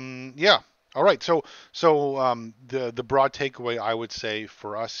 Yeah. All right. So the broad takeaway I would say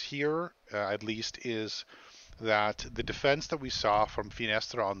for us here, at least, is that the defense that we saw from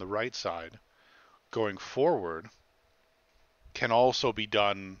Finestra on the right side going forward can also be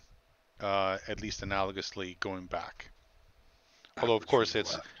done at least analogously going back. Although of course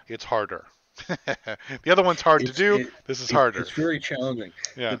it's harder. The other one's hard to do. This is harder. It's very challenging.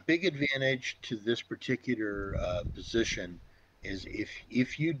 Yeah. The big advantage to this particular position is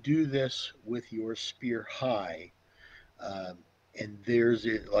if you do this with your spear high, and theirs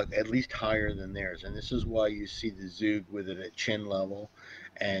is like at least higher than theirs, and this is why you see the Zug with it at chin level,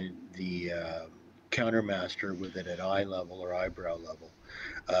 and the countermaster with it at eye level or eyebrow level.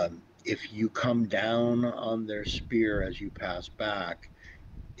 If you come down on their spear as you pass back,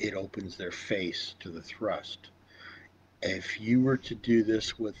 it opens their face to the thrust. If you were to do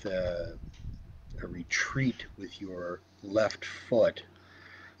this with a retreat with your left foot,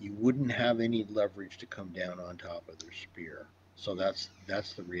 you wouldn't have any leverage to come down on top of their spear. So that's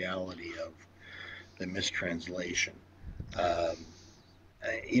the reality of the mistranslation.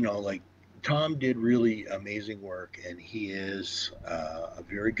 Like Tom did really amazing work, and he is a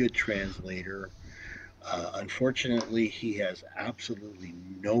very good translator. Unfortunately, he has absolutely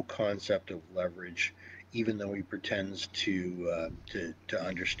no concept of leverage, even though he pretends to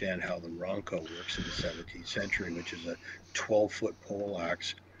understand how the Ronco works in the 17th century, which is a 12-foot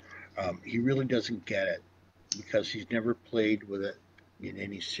poleaxe. He really doesn't get it because he's never played with it in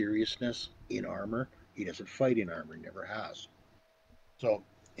any seriousness in armor. He doesn't fight in armor, he never has. So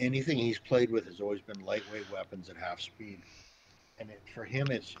anything he's played with has always been lightweight weapons at half speed. And for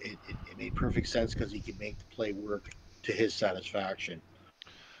him, it made perfect sense because he could make the play work to his satisfaction.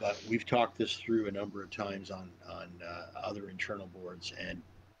 But we've talked this through a number of times on other internal boards, and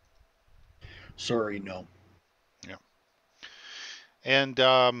sorry, no. Yeah. And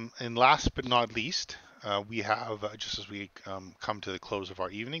last but not least, we have, just as we come to the close of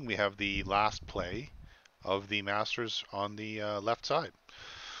our evening, we have the last play of the Masters on the left side,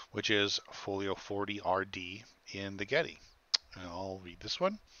 which is Folio 40.r.d in the Getty. And I'll read this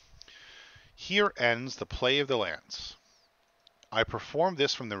one. Here ends the play of the lance. I perform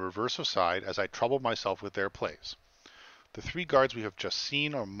this from the reverso side as I trouble myself with their plays. The 3 guards we have just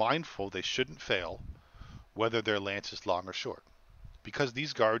seen are mindful they shouldn't fail, whether their lance is long or short, because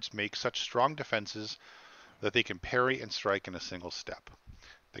these guards make such strong defenses that they can parry and strike in a single step.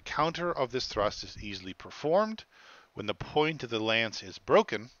 The counter of this thrust is easily performed. When the point of the lance is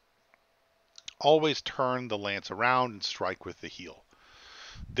broken, always turn the lance around and strike with the heel.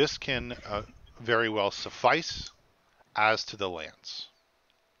 This can very well suffice as to the lance.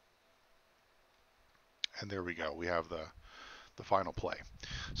 And there we go. We have the final play.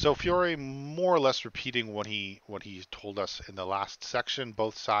 So Fiore more or less repeating what he told us in the last section.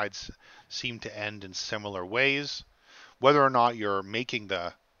 Both sides seem to end in similar ways. Whether or not you're making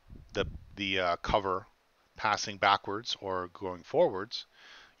the cover passing backwards or going forwards,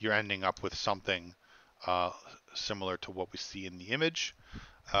 you're ending up with something similar to what we see in the image.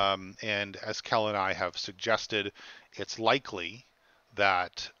 And as Kel and I have suggested, it's likely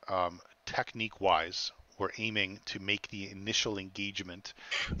that technique-wise, we're aiming to make the initial engagement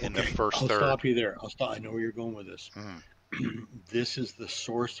in the first third. I'll stop you there. I know where you're going with this. This is the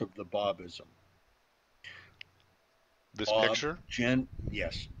source of the Bobism. This Bob picture?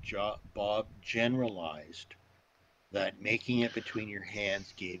 Bob generalized that making it between your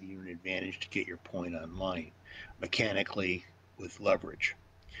hands gave you an advantage to get your point online mechanically with leverage.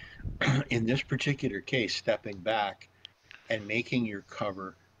 In this particular case, stepping back and making your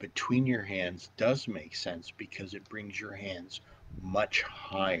cover between your hands does make sense because it brings your hands much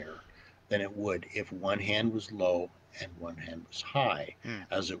higher than it would if one hand was low and one hand was high,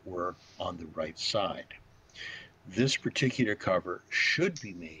 as it were, on the right side. This particular cover should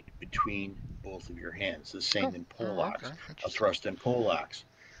be made between both of your hands, the same in poleaxe, a thrust and poleaxe.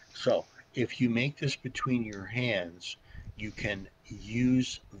 So if you make this between your hands, you can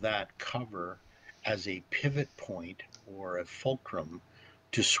use that cover as a pivot point or a fulcrum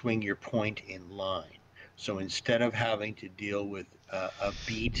to swing your point in line. So instead of having to deal with a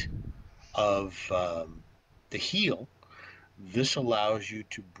beat of the heel, this allows you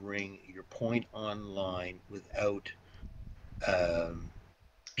to bring your point online without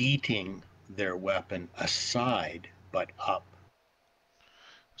beating their weapon aside, but up.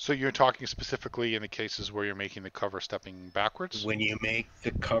 So you're talking specifically in the cases where you're making the cover stepping backwards? When you make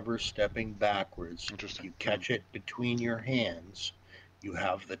the cover stepping backwards, if you catch it between your hands, you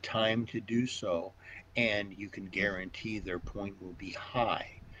have the time to do so, and you can guarantee their point will be high.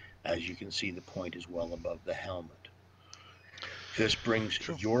 As you can see, the point is well above the helmet. This brings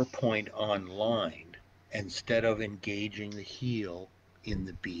your point online. Instead of engaging the heel in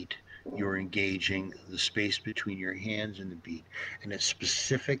the beat, you're engaging the space between your hands in the beat. And it's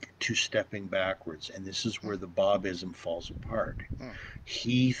specific to stepping backwards. And this is where the Bobism falls apart.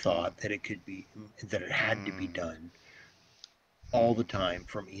 He thought that it had to be done all the time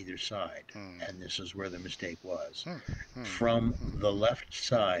from either side. And this is where the mistake was. From the left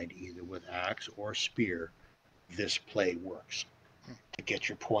side, either with axe or spear, this play works to get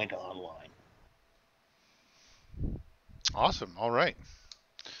your point online. Awesome. All right.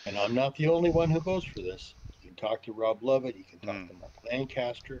 And I'm not the only one who goes for this. You can talk to Rob Lovett. You can talk to Mark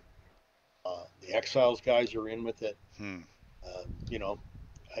Lancaster. The Exiles guys are in with it.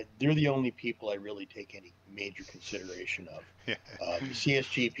 They're the only people I really take any major consideration of. The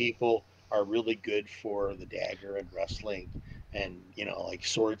CSG people are really good for the dagger and wrestling and, like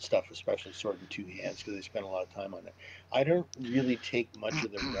sword stuff, especially sword in two hands, because they spend a lot of time on it. I don't really take much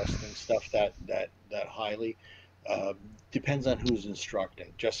of the wrestling stuff that highly. Depends on who's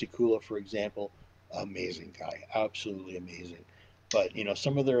instructing. Jesse Kula, for example, amazing guy, absolutely amazing. But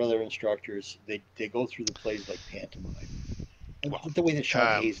some of their other instructors, they go through the plays like pantomime. The way that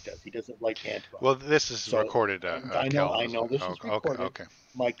Sean Hayes does, he doesn't like pantomime. Well, this is recorded. I know this is recorded. Okay.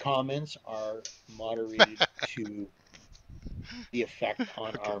 My comments are moderated to the effect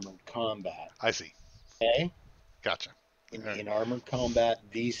on armored combat. I see. Okay. Gotcha. In armored combat,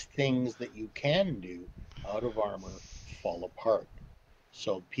 these things that you can do out of armor fall apart.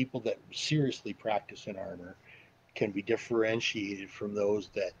 So people that seriously practice in armor can be differentiated from those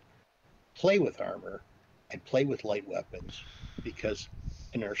that play with armor and play with light weapons, because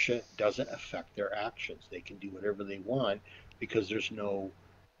inertia doesn't affect their actions. They can do whatever they want because there's no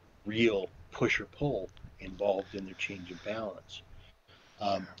real push or pull involved in their change of balance.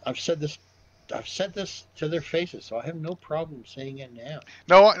 I've said this to their faces, so I have no problem saying it now.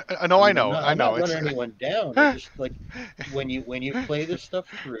 No, I know. I'm not running anyone down. I just like when you play this stuff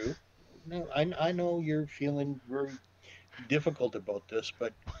through. No, I know you're feeling very difficult about this,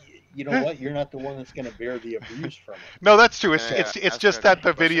 but you know what? You're not the one that's going to bear the abuse from it. No, that's true. It's just that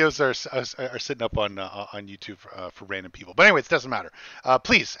the videos are sitting up on YouTube for random people. But anyways, it doesn't matter.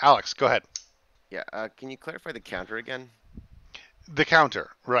 Please, Alex, go ahead. Yeah. Can you clarify the counter again? The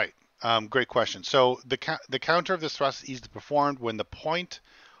counter, right? Great question. So the counter of this thrust is easily performed when the point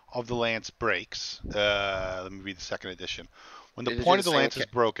of the lance breaks. Let me read the second edition. When the point of the lance is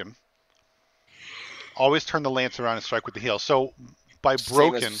broken, always turn the lance around and strike with the heel. So by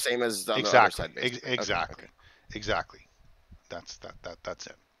broken, same as on exactly, the other side, exactly, okay. Exactly. That's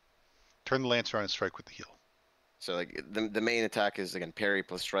it. Turn the lance around and strike with the heel. So like the main attack is again parry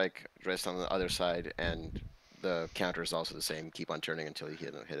plus strike, rest on the other side, and the counter is also the same. Keep on turning until you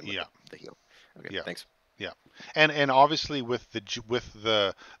hit him with the heel. Okay, thanks. Yeah, and obviously with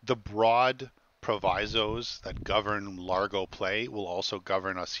the broad provisos that govern Largo play will also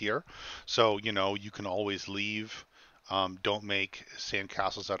govern us here. So you can always leave. Don't make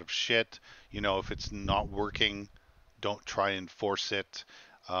sandcastles out of shit. If it's not working, don't try and force it.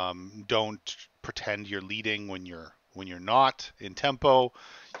 Don't pretend you're leading when you're not in tempo.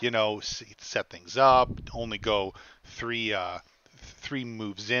 Set things up. Only go three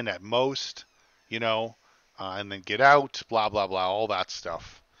moves in at most. And then get out. Blah blah blah. All that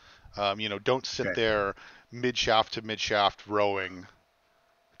stuff. Don't sit there mid shaft to mid shaft rowing,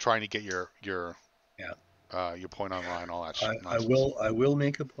 trying to get your point online, all that shit. I will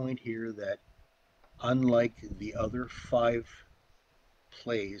make a point here that unlike the other 5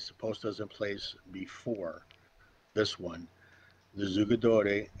 plays, postas and plays before this one, the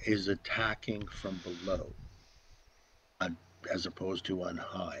Zugadore is attacking from below as opposed to on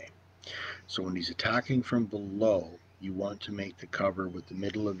high. So when he's attacking from below, you want to make the cover with the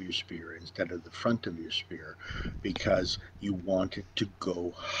middle of your spear instead of the front of your spear, because you want it to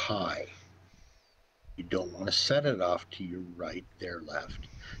go high. You don't want to set it off to your right, their left.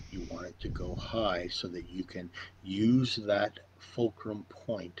 You want it to go high so that you can use that fulcrum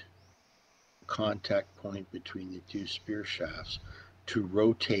point, contact point between the 2 spear shafts, to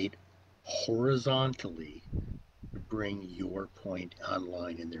rotate horizontally to bring your point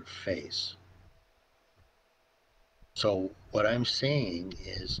online in their face. So what I'm saying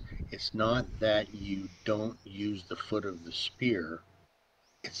is, it's not that you don't use the foot of the spear,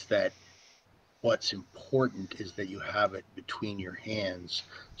 it's that what's important is that you have it between your hands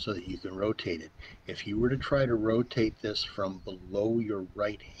so that you can rotate it. If you were to try to rotate this from below your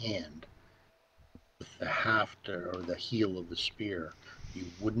right hand with the haft or the heel of the spear, you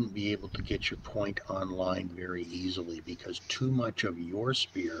wouldn't be able to get your point online very easily, because too much of your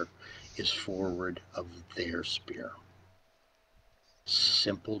spear is forward of their spear.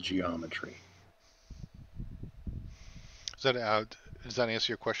 Simple geometry. Does that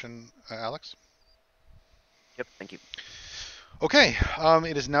answer your question, Alex? Yep, thank you. Okay,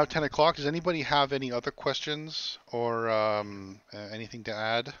 it is now 10 o'clock. Does anybody have any other questions or anything to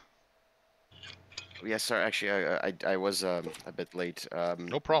add? Yes, sorry. Actually, I was a bit late.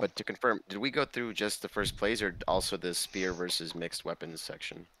 No problem. But to confirm, did we go through just the first plays, or also the spear versus mixed weapons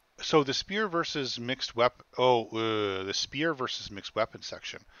section? So the spear versus mixed weapon. The spear versus mixed weapon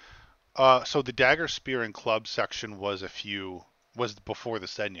section. So the dagger, spear, and club section was before the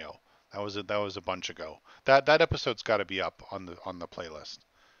Senyo. That was a bunch ago. That episode's got to be up on the playlist.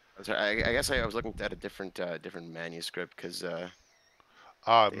 Sorry, I guess I was looking at a different manuscript, because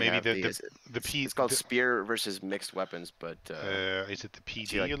maybe it's called spear versus mixed weapons, but is it the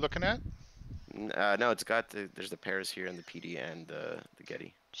PD you're looking at? No, it's got there's the pairs here in the PD and the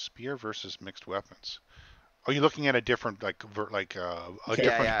Getty. Spear versus mixed weapons. Are you looking at a different different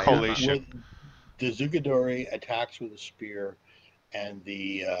Yeah. collation? The Zugadore attacks with a spear, and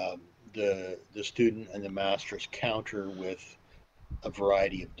the student and the masters counter with a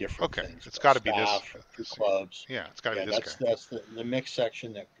variety of different things. It's got to be this. Clubs. Yeah, it's got to be this guy. That's the mixed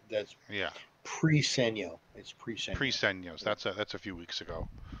section that's pre-Senyo. It's pre-Senyo. Pre-Senyos. That's a few weeks ago.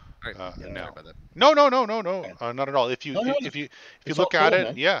 Right. No, not at all. If you look at it, if you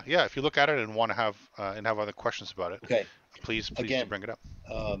look at it and want to have other questions about it, please do bring it up.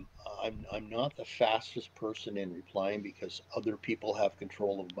 I'm not the fastest person in replying because other people have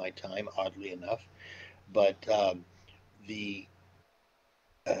control of my time, oddly enough. But the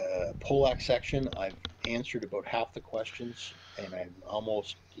Polak section, I've answered about half the questions, and I'm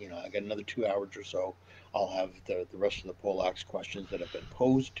almost, I got another 2 hours or so. I'll have the rest of the Polak's questions that have been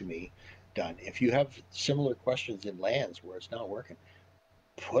posed to me done. If you have similar questions in lands where it's not working,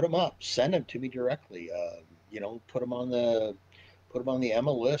 put them up, send them to me directly. Put them on the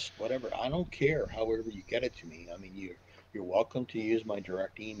AEMMA list, whatever. I don't care. However you get it to me. I mean, you're welcome to use my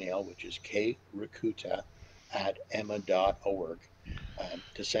direct email, which is krakuta@emma.org,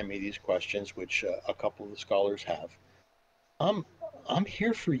 to send me these questions, which a couple of the scholars have. I'm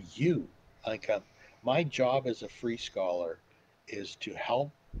here for you. My job as a free scholar is to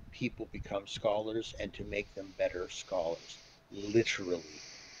help people become scholars and to make them better scholars. Literally,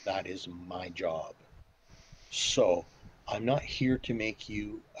 that is my job. So I'm not here to make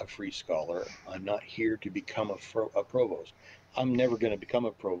you a free scholar. I'm not here to become a provost. I'm never going to become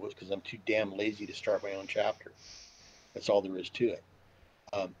a provost because I'm too damn lazy to start my own chapter. That's all there is to it.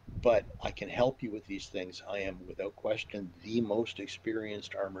 But I can help you with these things. I am, without question, the most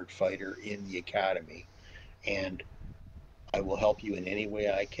experienced armored fighter in the academy, and I will help you in any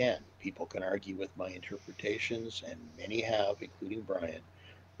way I can. People can argue with my interpretations, and many have, including Brian.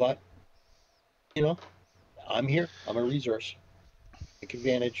 But, I'm here. I'm a resource. Take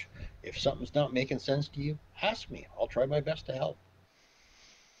advantage. If something's not making sense to you, ask me. I'll try my best to help.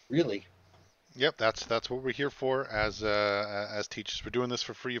 Really. Yep, that's what we're here for as teachers. We're doing this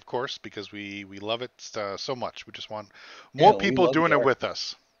for free, of course, because we love it so much. We just want more people doing it with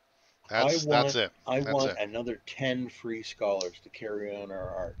us. That's it. I want another 10 free scholars to carry on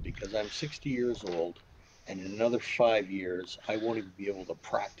our art, because I'm 60 years old, and in another 5 years, I won't even be able to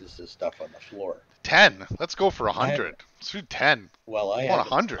practice this stuff on the floor. 10. Let's go for 100. Let's do 10. Well, I want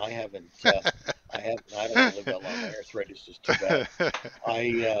haven't. 100. I haven't. I don't want to live that long. My arthritis is too bad.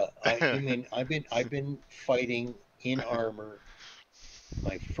 I've been fighting in armor.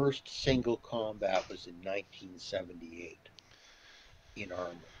 My first single combat was in 1978 in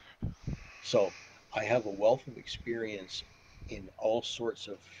armor. So I have a wealth of experience in all sorts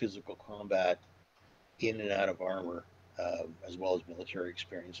of physical combat in and out of armor, as well as military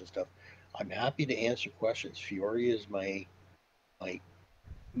experience and stuff. I'm happy to answer questions. Fiore is my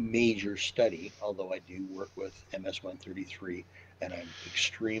major study, although I do work with MS 133 and I'm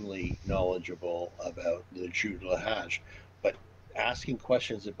extremely knowledgeable about the Jeu de la Hache. But asking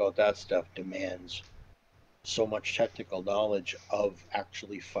questions about that stuff demands so much technical knowledge of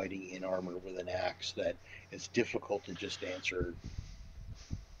actually fighting in armor with an axe that it's difficult to just answer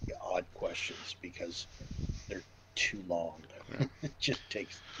odd questions because they're too long. Yeah. It just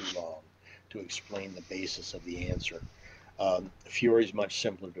takes too long to explain the basis of the answer. Fiore is much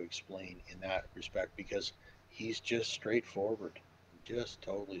simpler to explain in that respect because he's just straightforward, just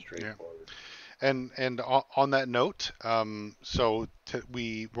totally straightforward. Yeah. And on that note,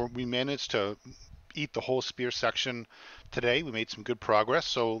 we managed to eat the whole spear section today. We made some good progress.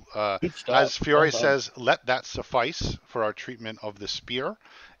 So Good stuff. as Fiore says, let that suffice for our treatment of the spear.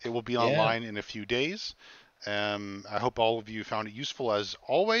 It will be online in a few days. I hope all of you found it useful as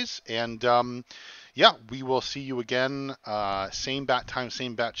always. And we will see you again, same bat time,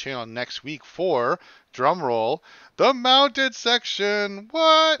 same bat channel next week for, drum roll, the mounted section.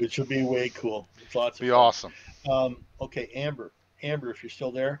 What? Which will be way cool. It's lots of fun. Awesome. Okay, Amber, if you're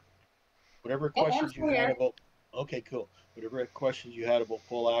still there, whatever questions you had about. Okay, cool. Whatever questions you had about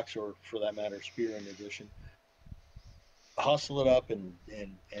poleaxe or, for that matter, spear in addition, hustle it up and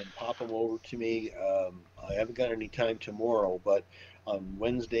pop them over to me. I haven't got any time tomorrow, but on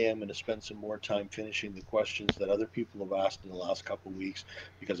Wednesday I'm going to spend some more time finishing the questions that other people have asked in the last couple of weeks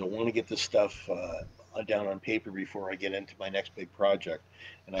because I want to get this stuff down on paper before I get into my next big project.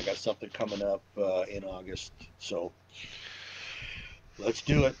 And I got something coming up in August, so let's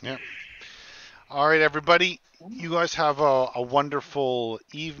do it. Yeah. All right, everybody. You guys have a wonderful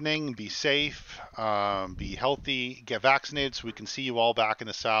evening. Be safe, be healthy, get vaccinated so we can see you all back in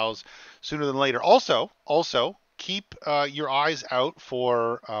the Salles sooner than later. Also, keep your eyes out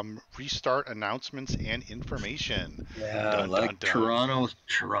for restart announcements and information. Yeah,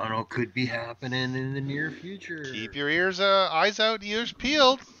 Toronto could be happening in the near future. Keep your eyes out, ears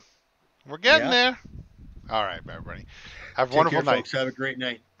peeled. We're getting there. All right, everybody. Have a wonderful night. Folks. Have a great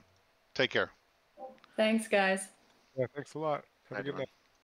night. Take care. Thanks, guys. Yeah, thanks a lot. Have a good night.